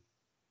nation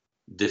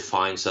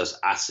defines us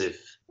as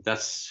if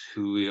that's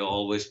who we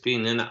always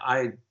been. And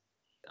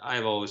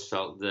I've always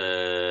felt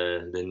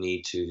the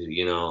need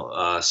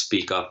to,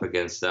 speak up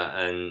against that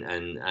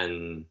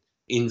and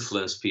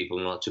influence people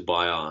not to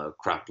buy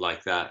crap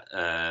like that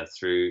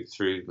through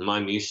my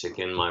music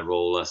and my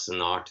role as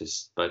an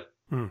artist. But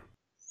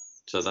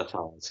so that's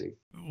how I see.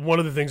 One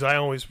of the things I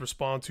always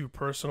respond to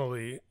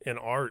personally in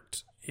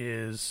art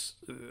is,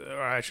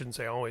 or I shouldn't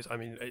say always, I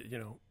mean,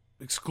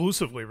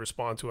 exclusively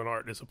respond to an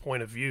art is a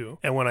point of view.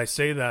 And when I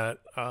say that,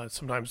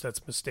 sometimes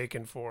that's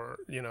mistaken for,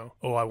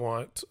 I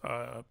want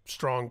a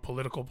strong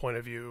political point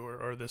of view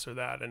or this or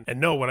that.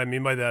 And no, what I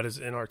mean by that is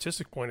an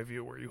artistic point of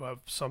view where you have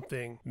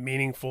something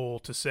meaningful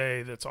to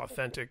say that's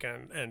authentic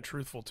and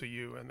truthful to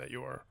you and that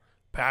you're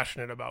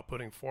passionate about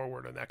putting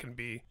forward. And that can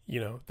be,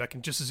 that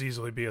can just as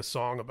easily be a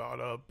song about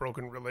a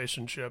broken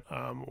relationship,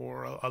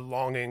 or a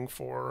longing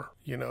for,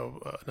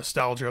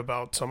 nostalgia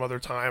about some other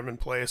time and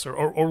place,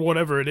 or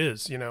whatever it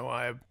is.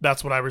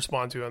 That's what I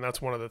respond to. And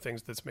that's one of the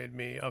things that's made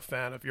me a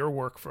fan of your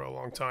work for a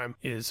long time,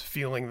 is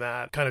feeling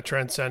that kind of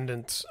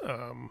transcendent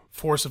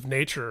force of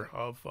nature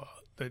of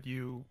that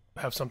you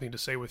have something to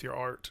say with your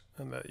art,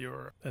 and that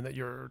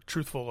you're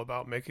truthful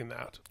about making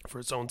that for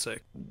its own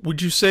sake.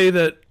 Would you say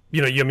that,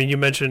 you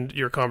mentioned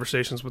your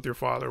conversations with your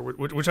father,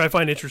 which I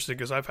find interesting,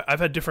 because I've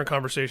had different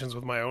conversations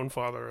with my own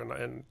father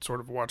and sort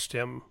of watched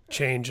him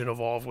change and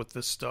evolve with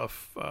this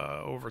stuff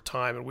over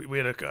time. And we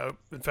had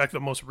in fact, the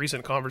most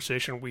recent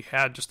conversation we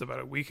had just about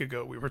a week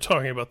ago, we were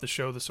talking about the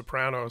show The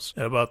Sopranos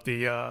and about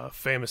the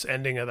famous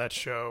ending of that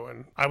show.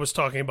 And I was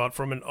talking about,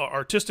 from an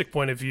artistic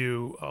point of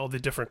view, all the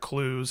different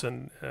clues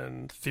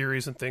and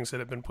theories and things that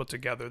have been put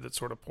together that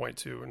sort of point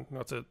to, and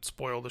not to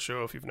spoil the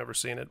show if you've never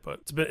seen it, but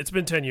it's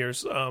been 10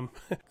 years.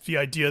 The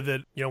idea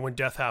that, when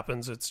death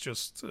happens, it's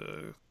just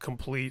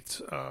complete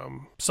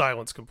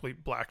silence,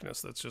 complete blackness.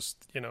 That's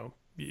just,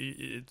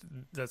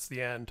 that's the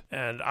end.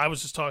 And I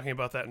was just talking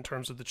about that in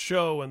terms of the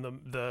show and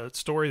the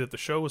story that the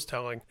show was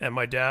telling. And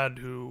my dad,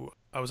 who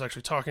I was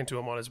actually talking to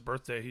him on his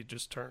birthday, he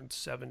just turned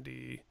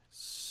 78.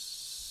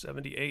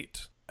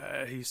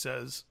 He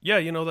says,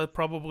 yeah, that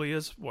probably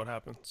is what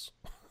happens.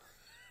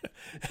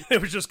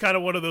 It was just kind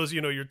of one of those,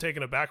 you're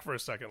taken aback for a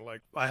second.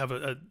 Like, I have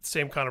a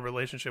same kind of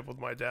relationship with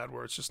my dad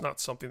where it's just not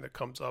something that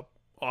comes up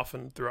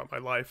often throughout my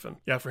life. And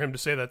yeah, for him to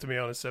say that to me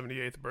on his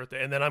 78th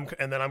birthday, and then I'm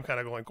kind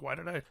of going,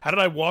 how did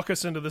I walk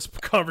us into this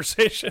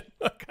conversation?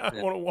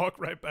 I want to walk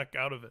right back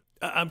out of it.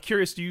 I'm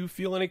curious, do you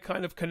feel any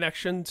kind of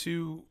connection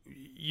to,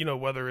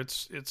 whether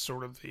it's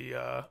sort of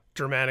the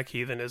Germanic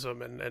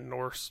heathenism and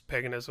Norse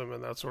paganism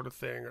and that sort of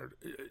thing, or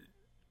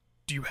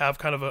do you have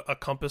kind of a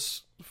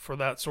compass for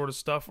that sort of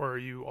stuff, or are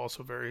you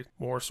also very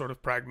more sort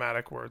of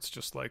pragmatic, where it's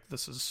just like,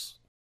 this is...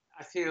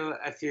 I feel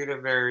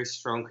a very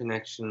strong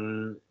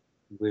connection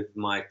with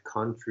my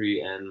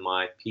country and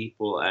my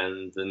people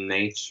and the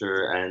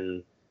nature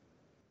and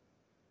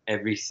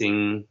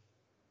everything.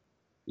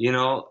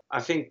 I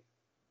think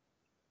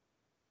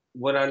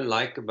what I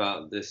like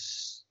about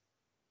this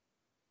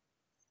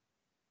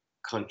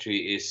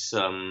country is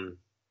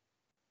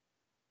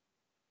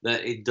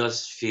that it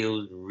does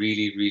feel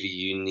really, really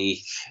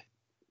unique.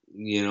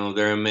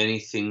 There are many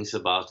things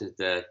about it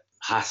that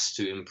has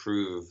to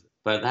improve,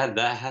 but that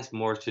has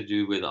more to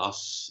do with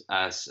us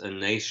as a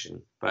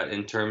nation. But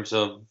in terms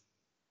of,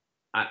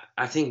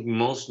 I think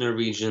most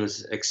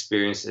Norwegians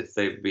experience, if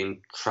they've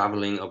been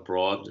traveling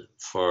abroad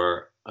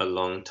for a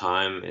long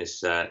time, is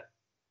that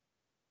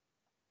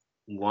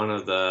one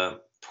of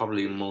the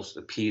probably most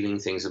appealing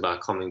things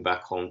about coming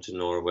back home to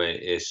Norway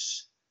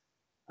is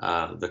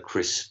the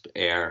crisp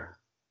air.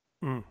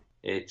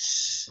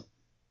 There's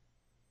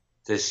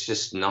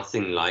just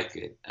nothing like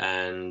it,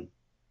 and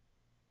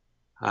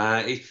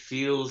it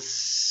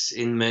feels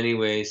in many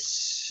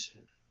ways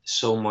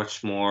so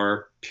much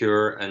more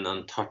pure and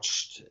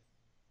untouched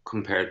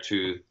compared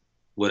to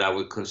what I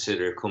would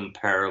consider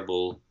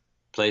comparable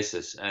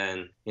places.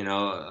 And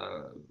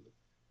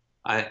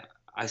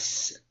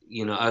as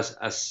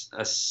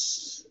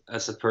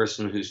a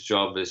person whose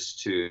job is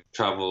to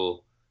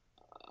travel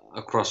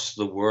across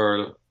the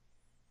world,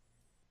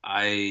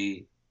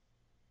 I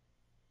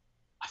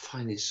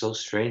find it so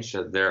strange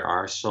that there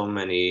are so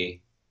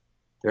many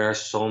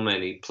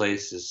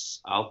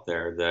places out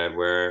there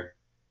where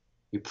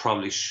you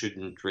probably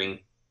shouldn't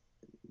drink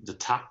the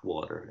tap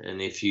water,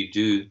 and if you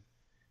do,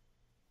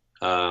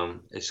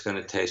 it's going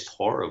to taste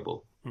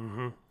horrible.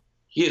 Mm-hmm.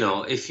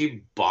 If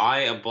you buy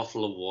a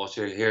bottle of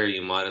water here,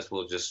 you might as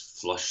well just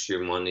flush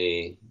your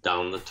money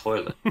down the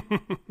toilet.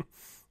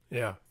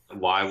 Yeah.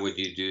 Why would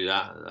you do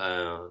that?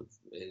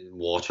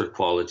 Water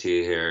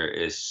quality here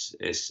is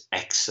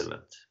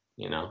excellent,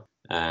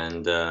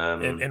 and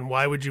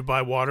why would you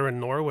buy water in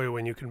Norway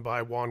when you can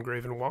buy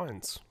Wongraven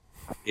wines?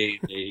 There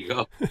you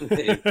go.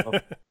 There you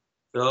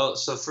go.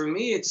 So for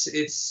me,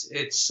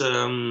 it's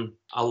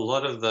a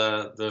lot of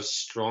the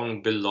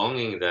strong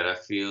belonging that I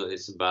feel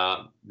is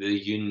about the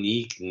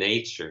unique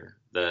nature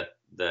that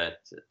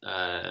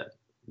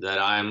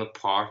I am a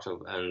part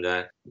of, and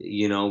that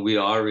we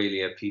are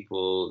really a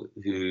people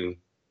who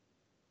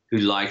who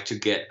like to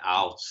get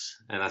out,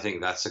 and I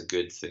think that's a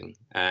good thing.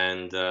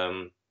 And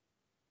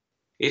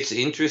it's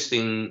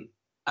interesting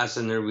as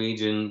a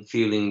Norwegian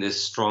feeling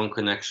this strong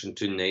connection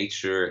to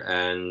nature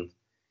and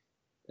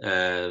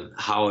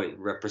how it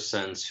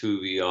represents who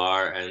we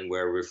are and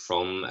where we're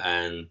from,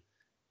 and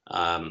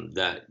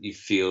that you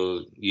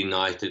feel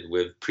united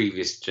with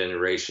previous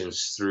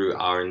generations through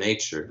our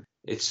nature.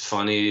 It's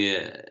funny,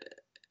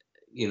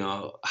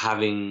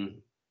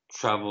 having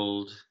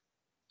traveled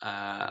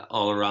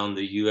all around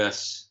the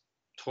U.S.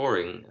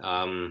 touring.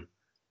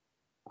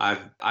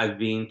 I've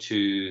been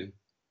to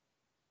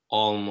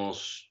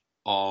almost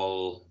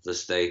all the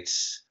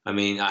states. I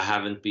mean, I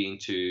haven't been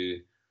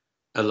to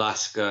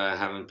Alaska, I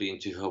haven't been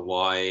to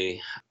Hawaii.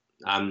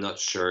 I'm not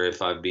sure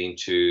if I've been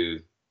to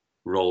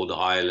Rhode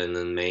Island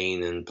and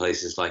Maine and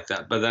places like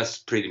that, but that's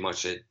pretty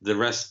much it. The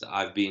rest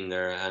I've been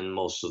there, and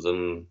most of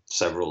them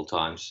several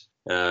times.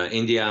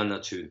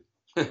 Indiana too.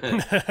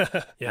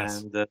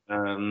 Yes.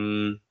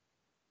 And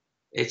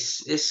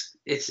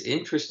it's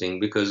interesting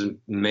because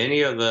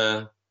many of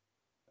the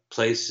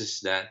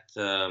places that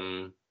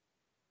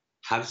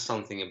have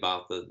something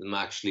about them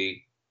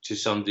actually to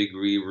some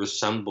degree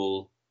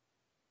resemble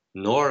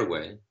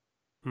Norway.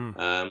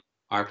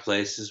 Are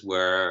places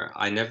where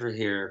I never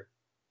hear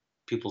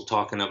people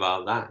talking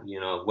about that.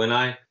 When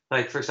I,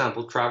 like, for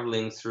example,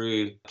 traveling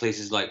through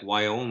places like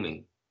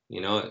Wyoming,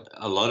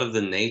 a lot of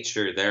the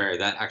nature there,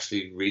 that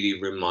actually really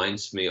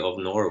reminds me of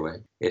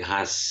Norway. It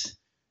has,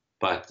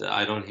 but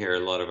I don't hear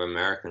a lot of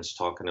Americans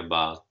talking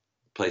about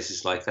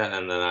places like that.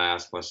 And then I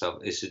ask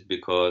myself, is it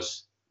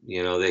because,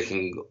 they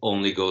can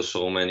only go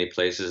so many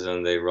places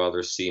and they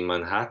rather see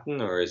Manhattan,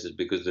 or is it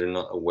because they're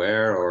not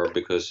aware, or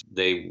because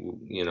they,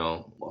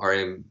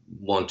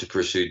 want to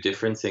pursue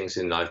different things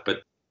in life?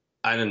 But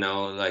I don't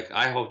know, like,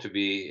 I hope to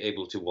be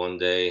able to one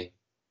day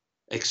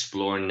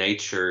explore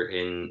nature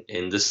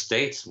in the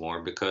States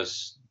more,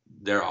 because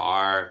there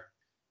are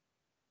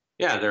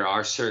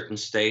certain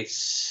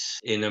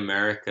states in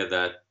America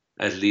that,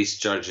 at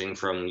least judging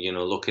from,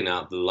 looking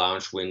out the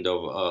lounge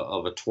window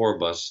of a tour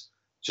bus,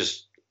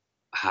 just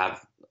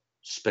have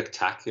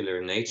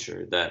spectacular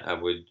nature that I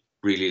would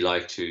really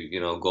like to,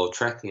 go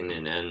trekking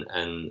in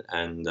and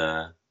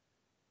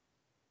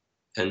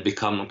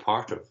become a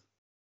part of.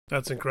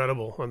 That's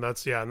incredible, and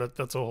that's a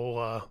whole.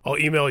 I'll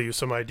email you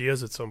some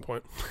ideas at some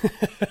point.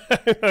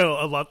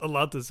 a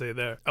lot to say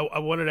there. I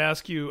wanted to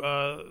ask you.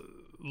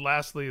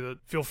 Lastly, that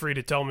feel free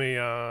to tell me.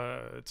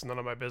 It's none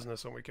of my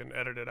business, and we can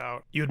edit it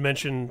out. You had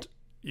mentioned,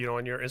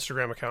 on your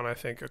Instagram account, I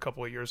think a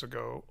couple of years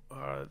ago,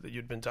 that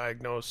you'd been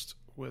diagnosed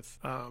with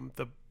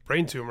the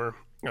brain tumor,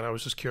 and I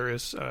was just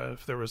curious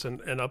if there was an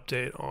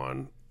update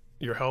on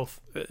your health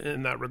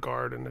in that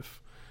regard, and if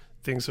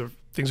things are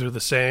the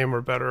same or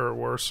better or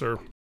worse, or.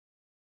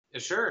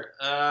 Sure.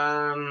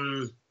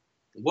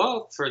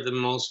 Well, for the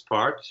most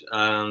part,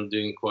 I'm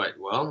doing quite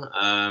well.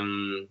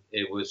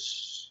 It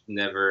was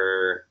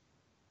never,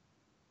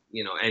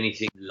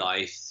 anything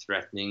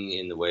life-threatening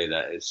in the way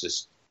that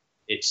it's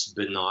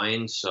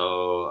benign.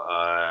 So,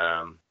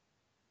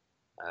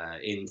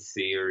 in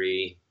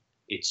theory,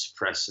 its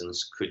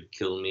presence could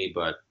kill me,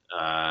 but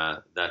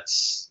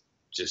that's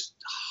just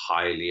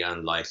highly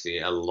unlikely.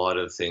 A lot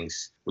of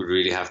things would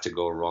really have to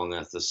go wrong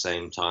at the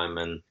same time,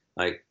 and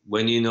like,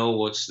 when you know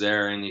what's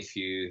there, and if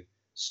you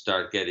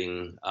start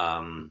getting,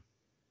 a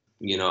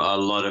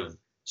lot of,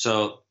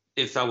 so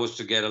if I was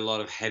to get a lot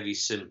of heavy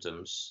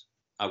symptoms,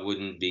 I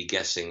wouldn't be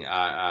guessing.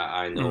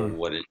 I know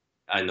what it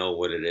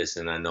is,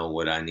 and I know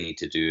what I need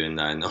to do,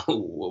 and I know,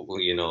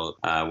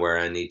 where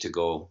I need to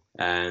go,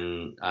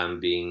 and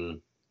I'm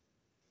being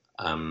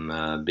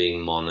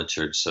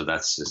monitored. So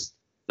that's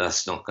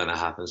not going to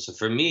happen. So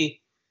for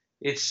me,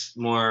 it's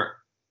more,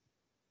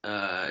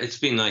 it's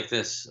been like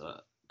this.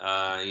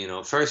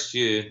 First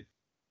you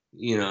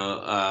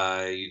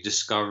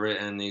discover it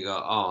and you go,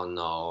 oh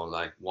no,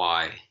 like,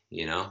 why,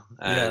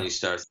 and you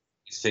start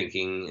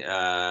thinking,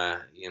 I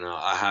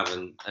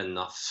haven't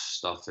enough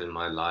stuff in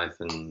my life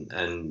and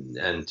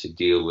to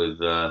deal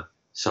with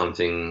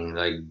something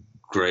like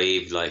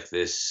grave like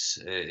this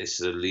is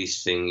the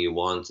least thing you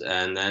want.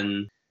 And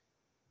then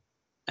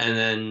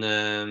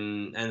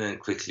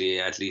quickly,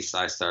 at least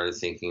I started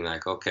thinking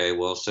like, okay,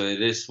 well, so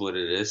it is what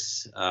it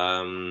is.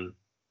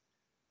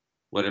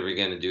 What are we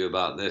going to do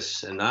about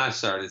this? And I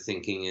started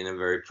thinking in a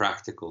very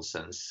practical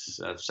sense.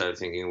 I've started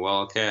thinking,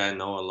 well, okay, I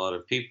know a lot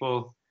of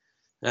people,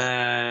 so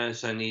I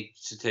need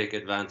to take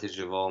advantage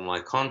of all my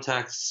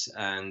contacts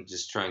and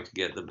just trying to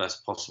get the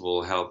best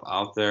possible help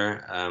out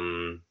there.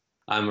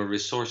 I'm a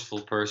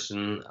resourceful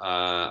person.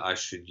 I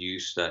should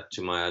use that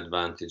to my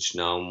advantage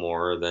now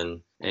more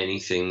than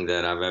anything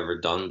that I've ever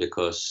done,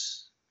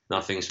 because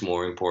nothing's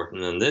more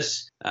important than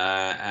this.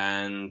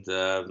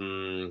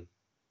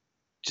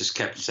 Just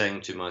kept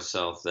saying to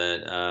myself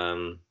that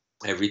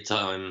every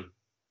time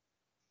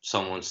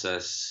someone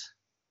says,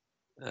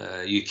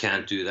 you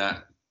can't do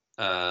that,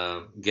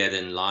 get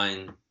in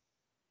line,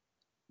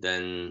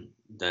 then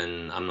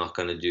I'm not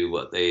going to do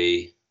what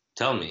they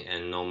tell me.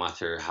 And no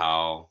matter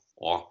how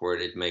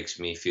awkward it makes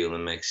me feel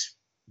and makes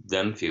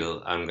them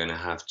feel I'm going to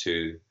have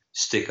to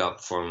stick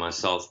up for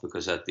myself,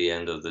 because at the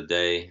end of the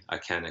day, I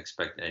can't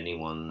expect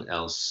anyone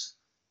else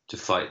to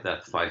fight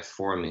that fight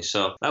for me.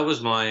 So that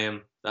was my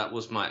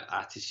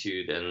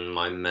attitude and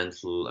my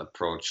mental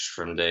approach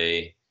from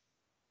day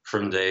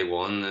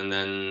one. And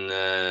then,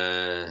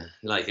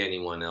 like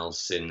anyone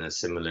else in a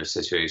similar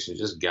situation,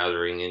 just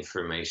gathering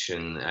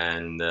information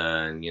and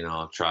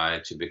try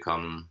to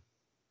become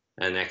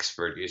an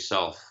expert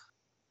yourself.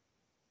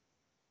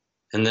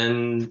 And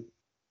then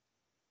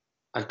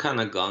I've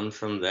kind of gone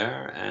from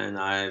there, and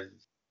I've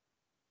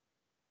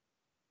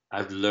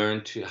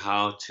learned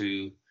how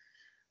to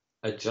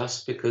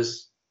adjust,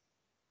 because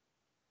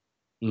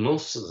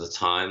most of the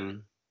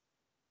time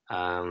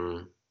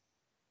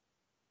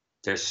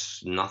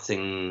there's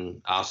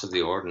nothing out of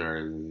the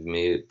ordinary with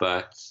me,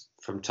 but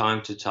from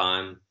time to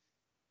time,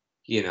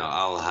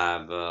 I'll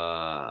have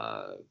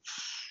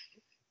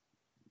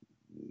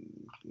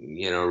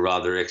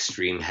rather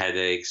extreme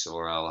headaches,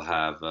 or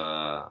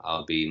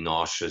I'll be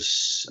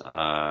nauseous,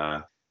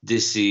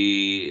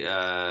 dizzy,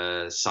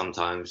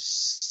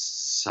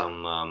 sometimes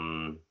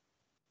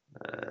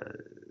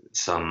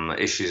some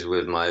issues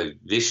with my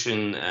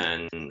vision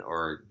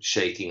or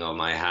shaking of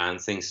my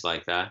hand, things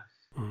like that.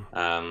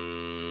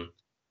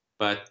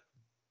 But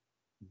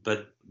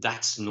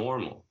that's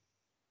normal.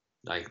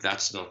 Like,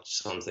 that's not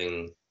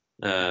something.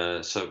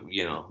 So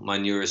my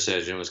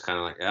neurosurgeon was kind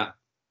of like,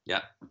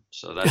 yeah.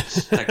 So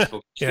that's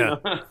textbook. Yeah.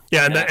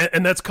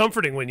 And that's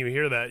comforting when you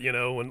hear that.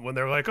 When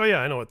they're like, oh yeah,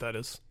 I know what that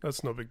is.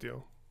 That's no big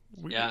deal.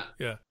 Yeah.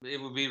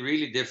 It would be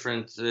really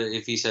different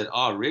if he said,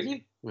 "Oh,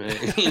 really?"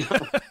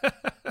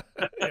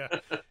 Yeah.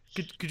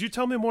 Could you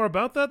tell me more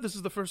about that? This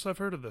is the first I've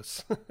heard of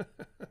this.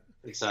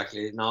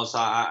 Exactly. No, so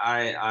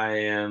I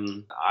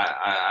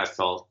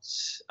felt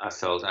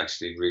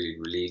actually really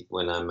relieved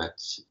when I met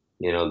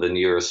the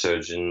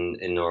neurosurgeon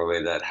in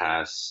Norway that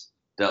has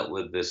dealt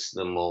with this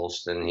the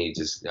most, and he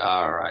just,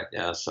 all right,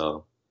 yeah,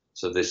 so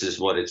this is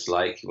what it's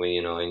like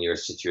when in your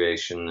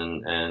situation,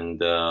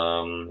 and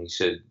he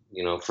said,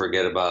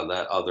 forget about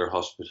that other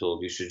hospital,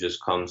 you should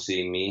just come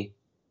see me,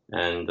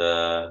 and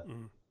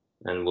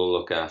we'll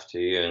look after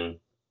you,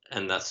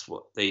 and that's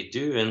what they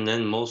do. And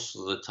then most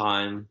of the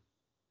time,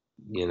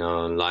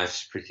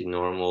 life's pretty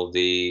normal.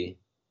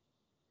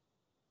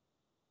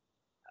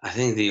 I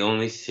think the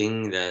only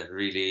thing that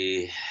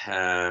really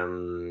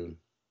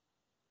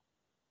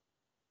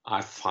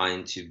I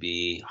find to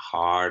be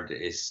hard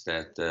is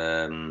that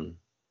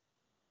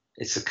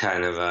it's a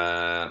kind of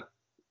a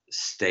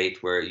state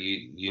where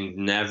you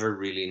never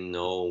really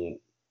know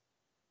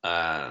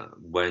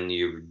when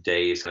your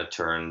day is going to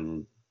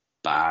turn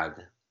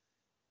bad.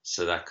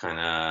 So that kind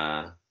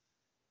of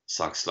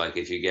sucks. Like,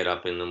 if you get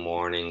up in the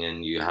morning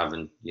and you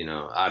haven't,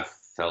 I've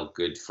felt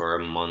good for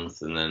a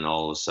month, and then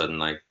all of a sudden,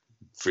 like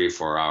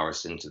 3-4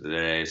 hours into the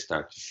day,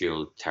 start to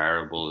feel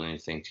terrible, and you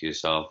think to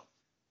yourself,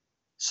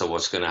 so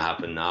what's going to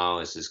happen now?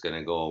 Is this going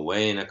to go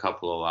away in a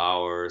couple of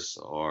hours,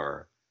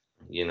 or,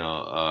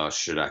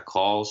 should I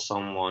call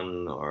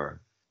someone?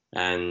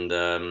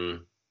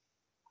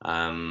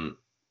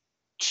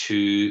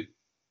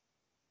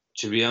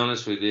 To be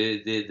honest with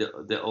you,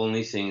 the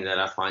only thing that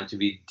I find to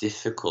be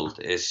difficult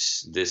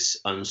is this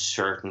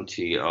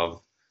uncertainty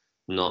of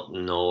not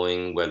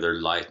knowing whether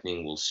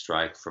lightning will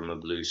strike from a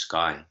blue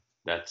sky.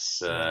 That's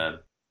the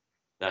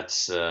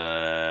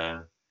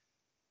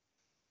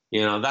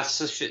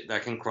shit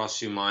that can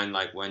cross your mind,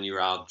 like when you're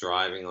out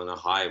driving on a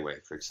highway,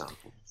 for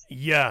example.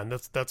 Yeah, and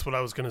that's what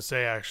I was going to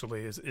say,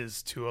 actually,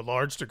 is to a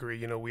large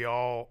degree, we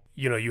all,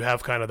 you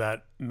have kind of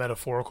that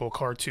metaphorical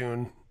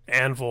cartoon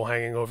anvil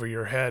hanging over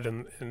your head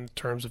in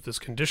terms of this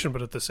condition,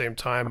 but at the same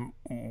time,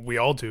 we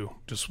all do,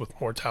 just with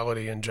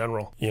mortality in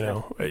general.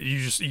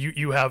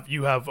 You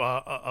have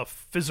a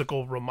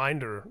physical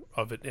reminder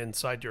of it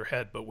inside your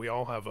head, but we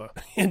all have a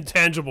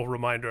intangible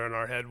reminder in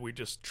our head. We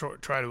just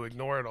try to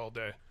ignore it all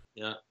day.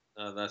 Yeah,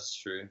 that's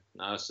true.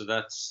 So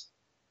that's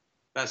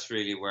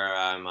really where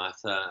I'm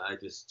at. I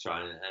just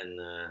try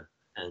and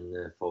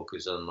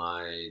focus on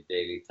my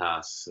daily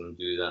tasks and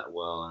do that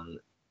well,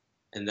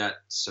 and that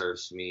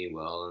serves me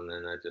well, and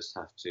then I just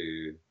have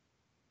to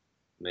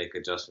make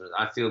adjustments.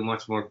 I feel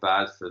much more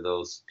bad for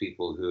those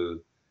people who,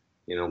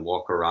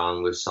 walk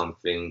around with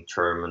something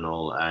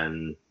terminal,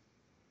 and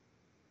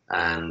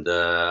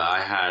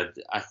I had,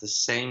 at the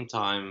same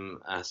time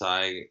as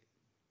I,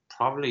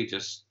 probably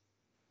just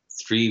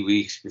 3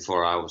 weeks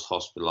before I was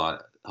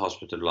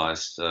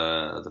hospitalized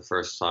the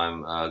first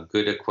time, a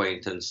good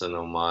acquaintance of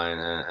mine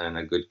and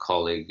a good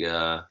colleague,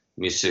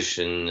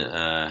 musician,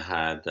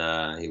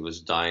 he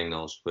was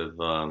diagnosed with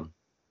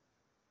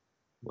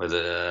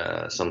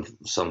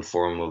some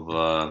form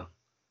of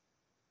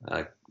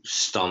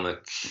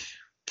stomach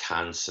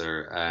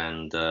cancer,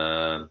 and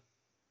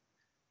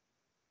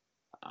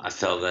I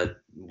felt that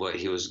what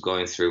he was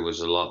going through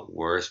was a lot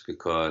worse,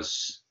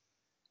 because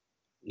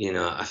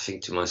I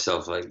think to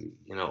myself, like,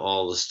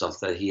 all the stuff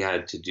that he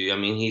had to do. I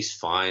mean, he's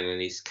fine and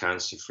he's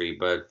cancer free,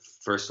 but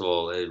first of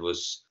all, it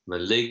was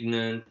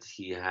malignant.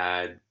 He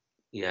had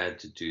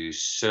to do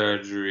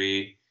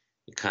surgery.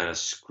 he kind of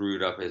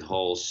screwed up his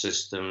whole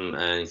system,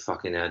 and he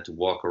fucking had to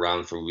walk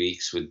around for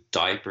weeks with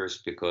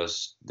diapers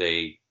because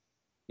they,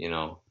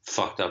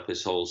 fucked up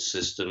his whole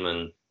system.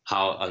 And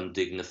how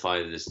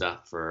undignified is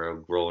that for a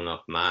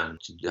grown-up man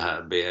to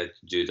be able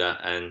to do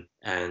that?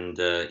 And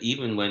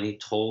even when he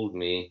told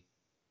me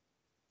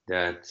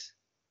that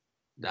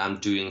I'm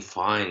doing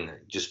fine,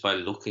 just by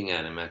looking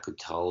at him, I could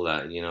tell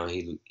that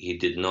he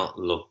did not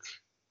look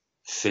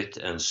fit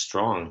and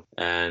strong.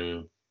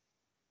 And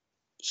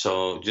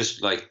so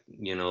just like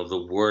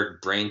the word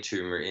brain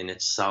tumor in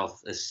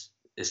itself is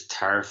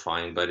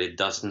terrifying, but it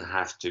doesn't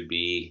have to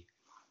be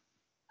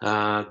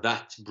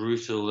that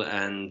brutal.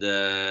 And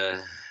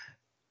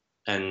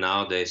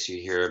nowadays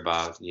you hear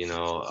about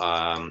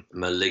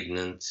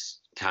malignant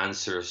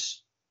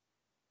cancers,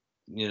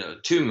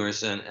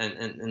 tumors, and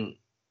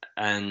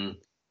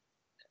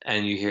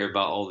you hear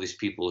about all these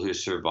people who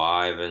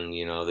survive, and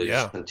they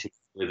just continue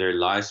with their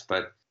lives.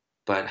 But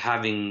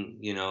having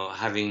known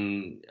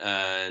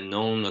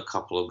a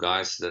couple of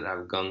guys that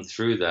have gone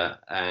through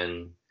that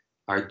and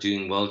are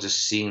doing well,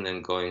 just seeing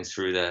them going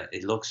through that,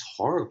 it looks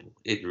horrible.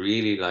 It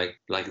really, like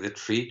the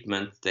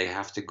treatment they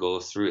have to go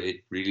through,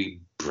 it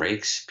really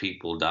breaks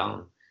people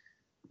down.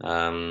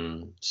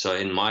 So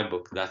in my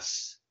book,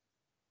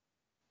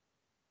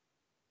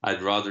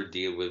 I'd rather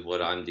deal with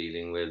what I'm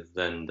dealing with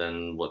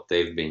than what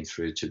they've been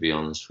through, to be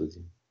honest with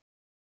you.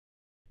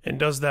 And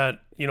does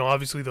that,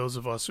 obviously those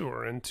of us who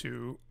are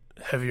into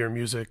heavier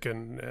music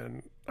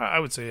and I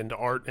would say into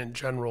art in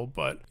general,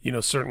 but,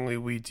 certainly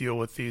we deal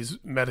with these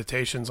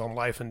meditations on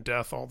life and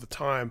death all the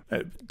time.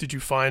 Did you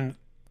find,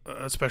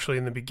 especially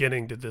in the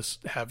beginning, did this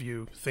have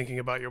you thinking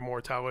about your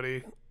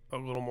mortality a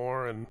little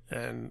more?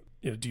 And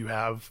do you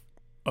have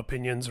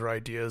opinions or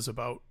ideas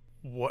about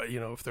what,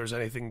 if there's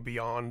anything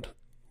beyond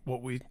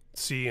what we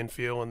see and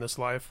feel in this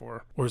life,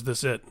 or is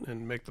this it,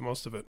 and make the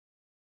most of it?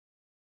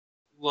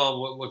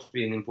 Well, what's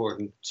been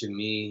important to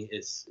me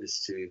is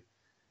to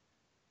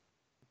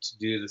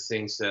do the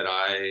things that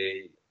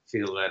I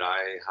feel that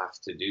I have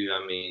to do. I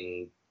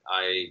mean,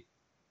 I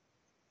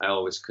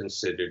always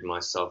considered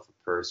myself a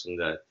person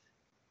that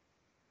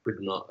could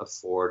not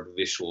afford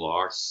visual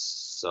arts,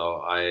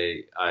 so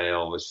I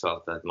always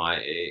felt that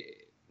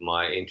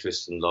my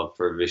interest and love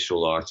for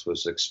visual arts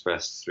was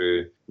expressed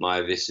through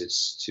my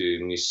visits to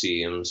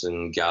museums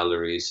and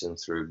galleries, and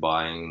through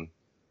buying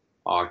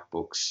art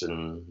books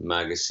and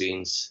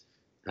magazines,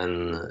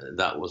 and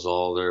that was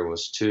all there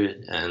was to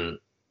it. And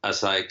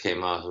as I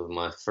came out of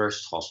my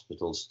first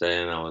hospital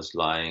stay, and I was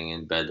lying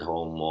in bed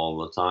home all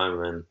the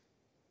time,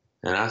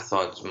 and I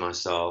thought to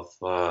myself,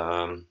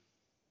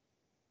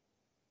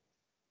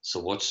 so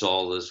what's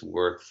all this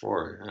work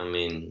for? I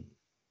mean,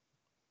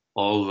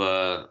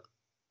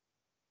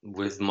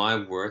 with my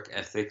work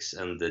ethics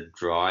and the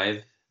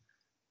drive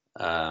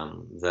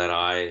that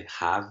I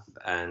have,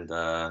 and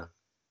the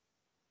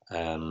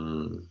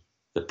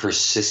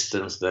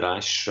persistence that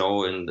I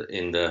show in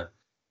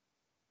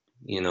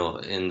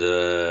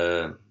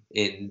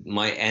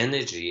my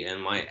energy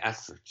and my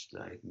effort,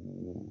 like,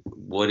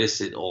 what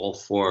is it all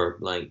for?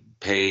 Like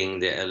paying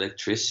the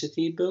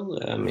electricity bill?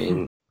 I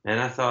mean, and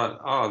I thought,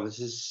 oh, this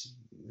is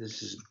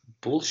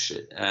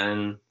bullshit.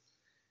 And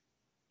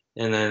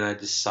then I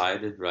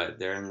decided right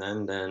there and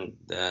then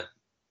that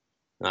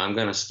I'm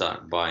going to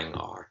start buying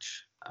art.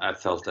 I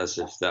felt as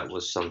if that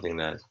was something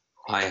that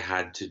I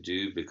had to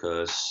do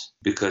because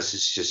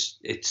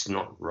it's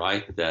not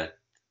right that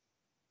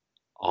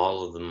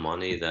all of the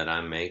money that I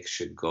make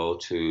should go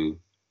to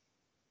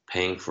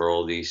paying for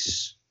all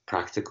these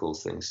practical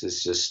things.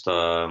 It's just,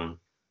 I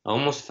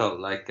almost felt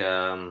like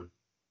a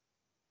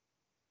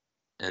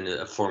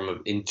form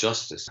of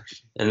injustice.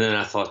 And then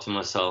I thought to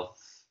myself,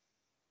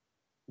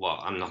 well,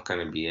 I'm not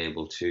going to be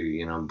able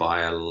to,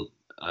 buy a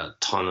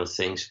ton of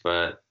things,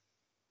 but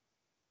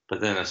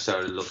then I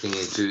started looking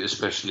into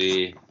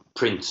especially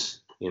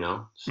prints,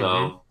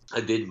 So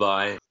I did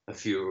buy a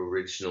few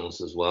originals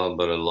as well,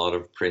 but a lot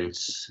of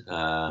prints,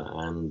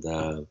 and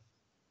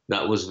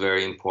that was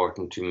very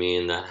important to me,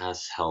 and that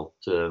has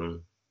helped. I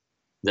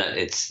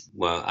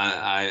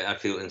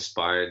feel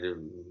inspired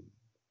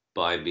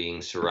by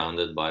being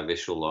surrounded by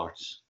visual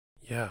arts.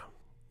 Yeah,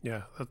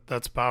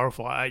 that's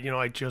powerful.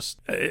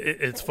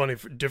 It's funny,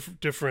 for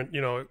different,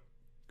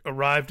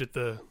 arrived at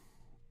a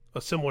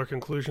similar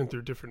conclusion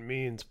through different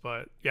means,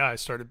 but yeah, I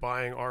started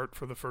buying art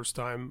for the first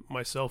time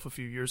myself a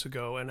few years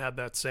ago, and had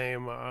that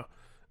same. I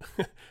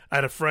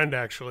had a friend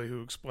actually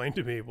who explained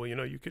to me, well,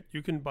 you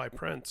can buy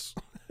prints,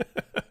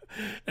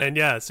 and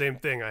yeah, same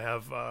thing. I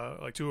have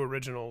like 2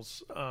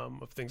 originals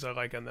of things I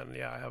like, and then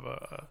I have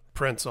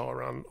prints all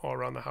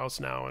around the house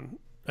now, and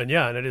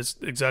it is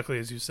exactly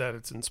as you said.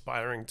 It's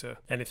inspiring to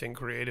anything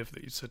creative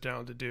that you sit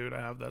down to do, to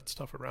have that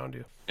stuff around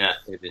you. Yeah,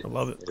 it is. I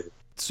love it.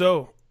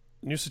 So,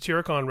 new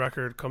Satyricon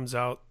record comes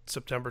out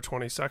September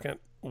 22nd.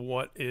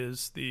 What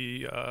is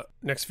the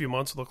next few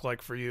months look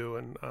like for you,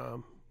 and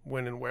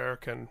when and where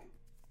can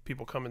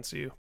people come and see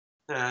you?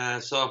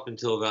 So up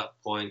until that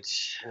point,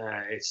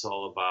 it's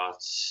all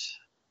about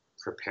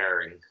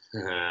preparing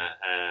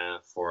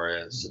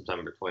for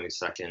September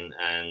 22nd,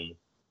 and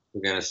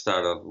we're gonna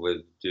start off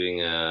with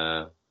doing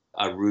a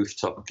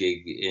rooftop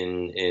gig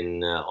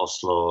in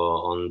Oslo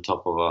on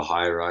top of a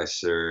high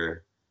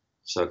riser.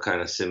 So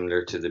kind of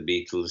similar to the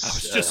Beatles.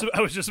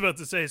 I was just about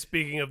to say,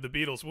 speaking of the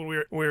Beatles, when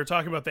we were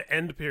talking about the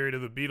end period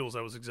of the Beatles,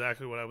 that was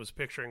exactly what I was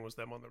picturing, was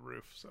them on the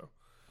roof. So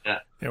yeah,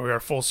 we are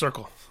full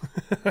circle.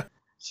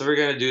 So we're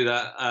gonna do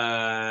that.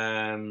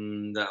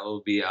 That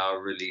will be our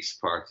release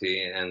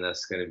party, and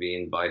that's gonna be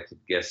invited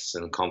guests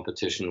and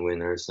competition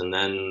winners. And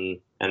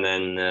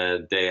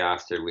then day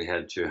after, we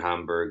head to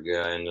Hamburg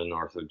in the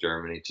north of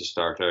Germany to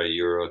start our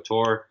Euro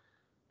tour,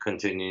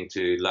 continuing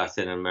to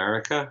Latin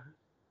America.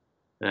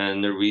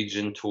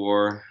 Norwegian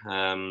tour.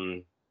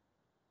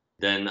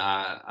 Then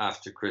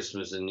after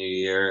Christmas and New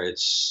Year,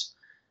 it's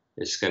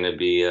going to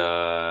be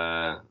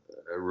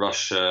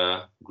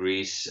Russia,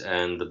 Greece,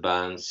 and the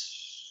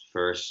band's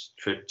first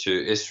trip to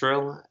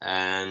Israel,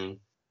 and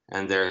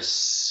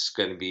there's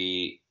going to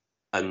be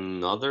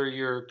another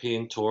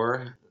European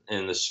tour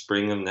in the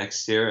spring of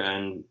next year,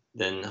 and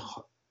then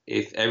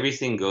if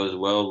everything goes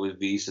well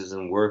with visas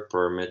and work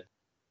permit,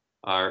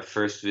 our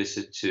first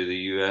visit to the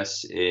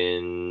US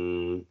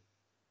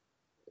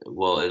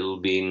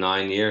it'll be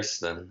 9 years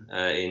then,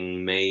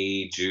 in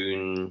May,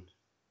 June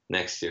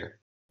next year.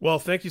 Well,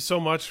 thank you so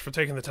much for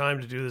taking the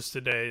time to do this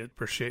today. I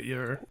appreciate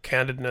your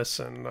candidness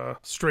and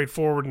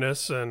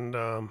straightforwardness,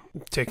 and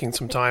taking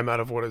some time out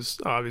of what is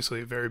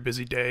obviously a very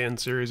busy day and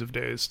series of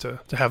days to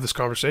have this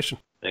conversation.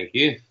 Thank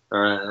you. All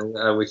right,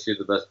 I wish you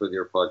the best with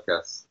your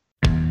podcast.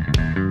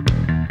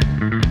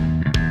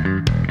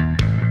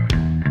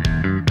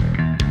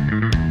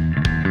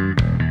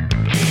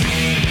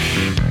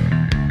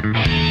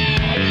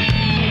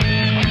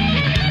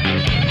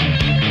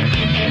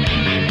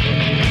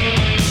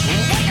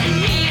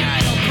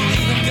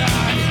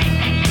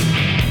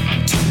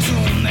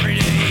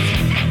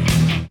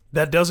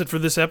 That does it for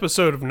this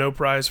episode of No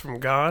Prize from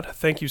God.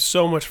 Thank you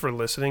so much for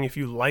listening. If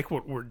you like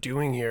what we're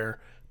doing here,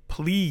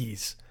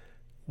 please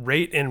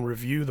rate and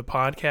review the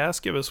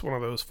podcast. Give us one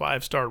of those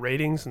 5-star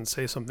ratings and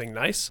say something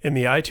nice in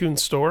the iTunes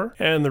store.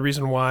 And the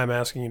reason why I'm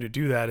asking you to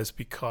do that is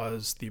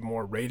because the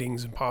more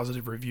ratings and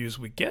positive reviews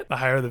we get, the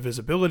higher the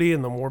visibility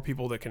and the more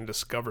people that can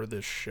discover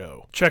this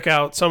show. Check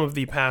out some of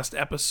the past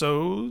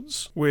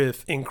episodes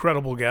with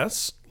incredible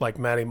guests like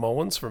Maddie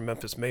Mullins from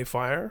Memphis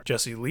Mayfire,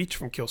 Jesse Leach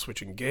from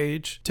Killswitch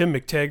Engage, Tim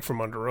McTagg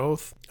from Under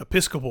Oath,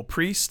 Episcopal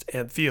priest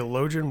and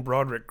theologian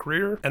Broderick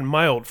Greer, and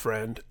my old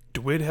friend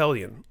Dwid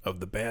Hellion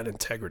of the band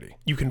Integrity.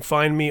 You can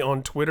find me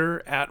on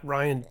Twitter at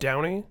Ryan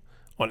Downey,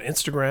 on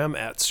Instagram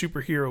at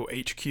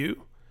SuperheroHQ.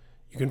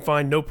 You can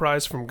find No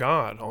Prize from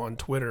God on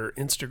Twitter,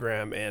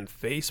 Instagram, and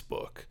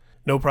Facebook.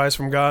 No Prize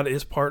from God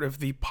is part of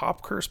the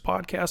Pop Curse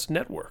Podcast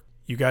Network.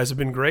 You guys have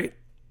been great,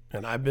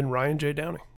 and I've been Ryan J. Downey.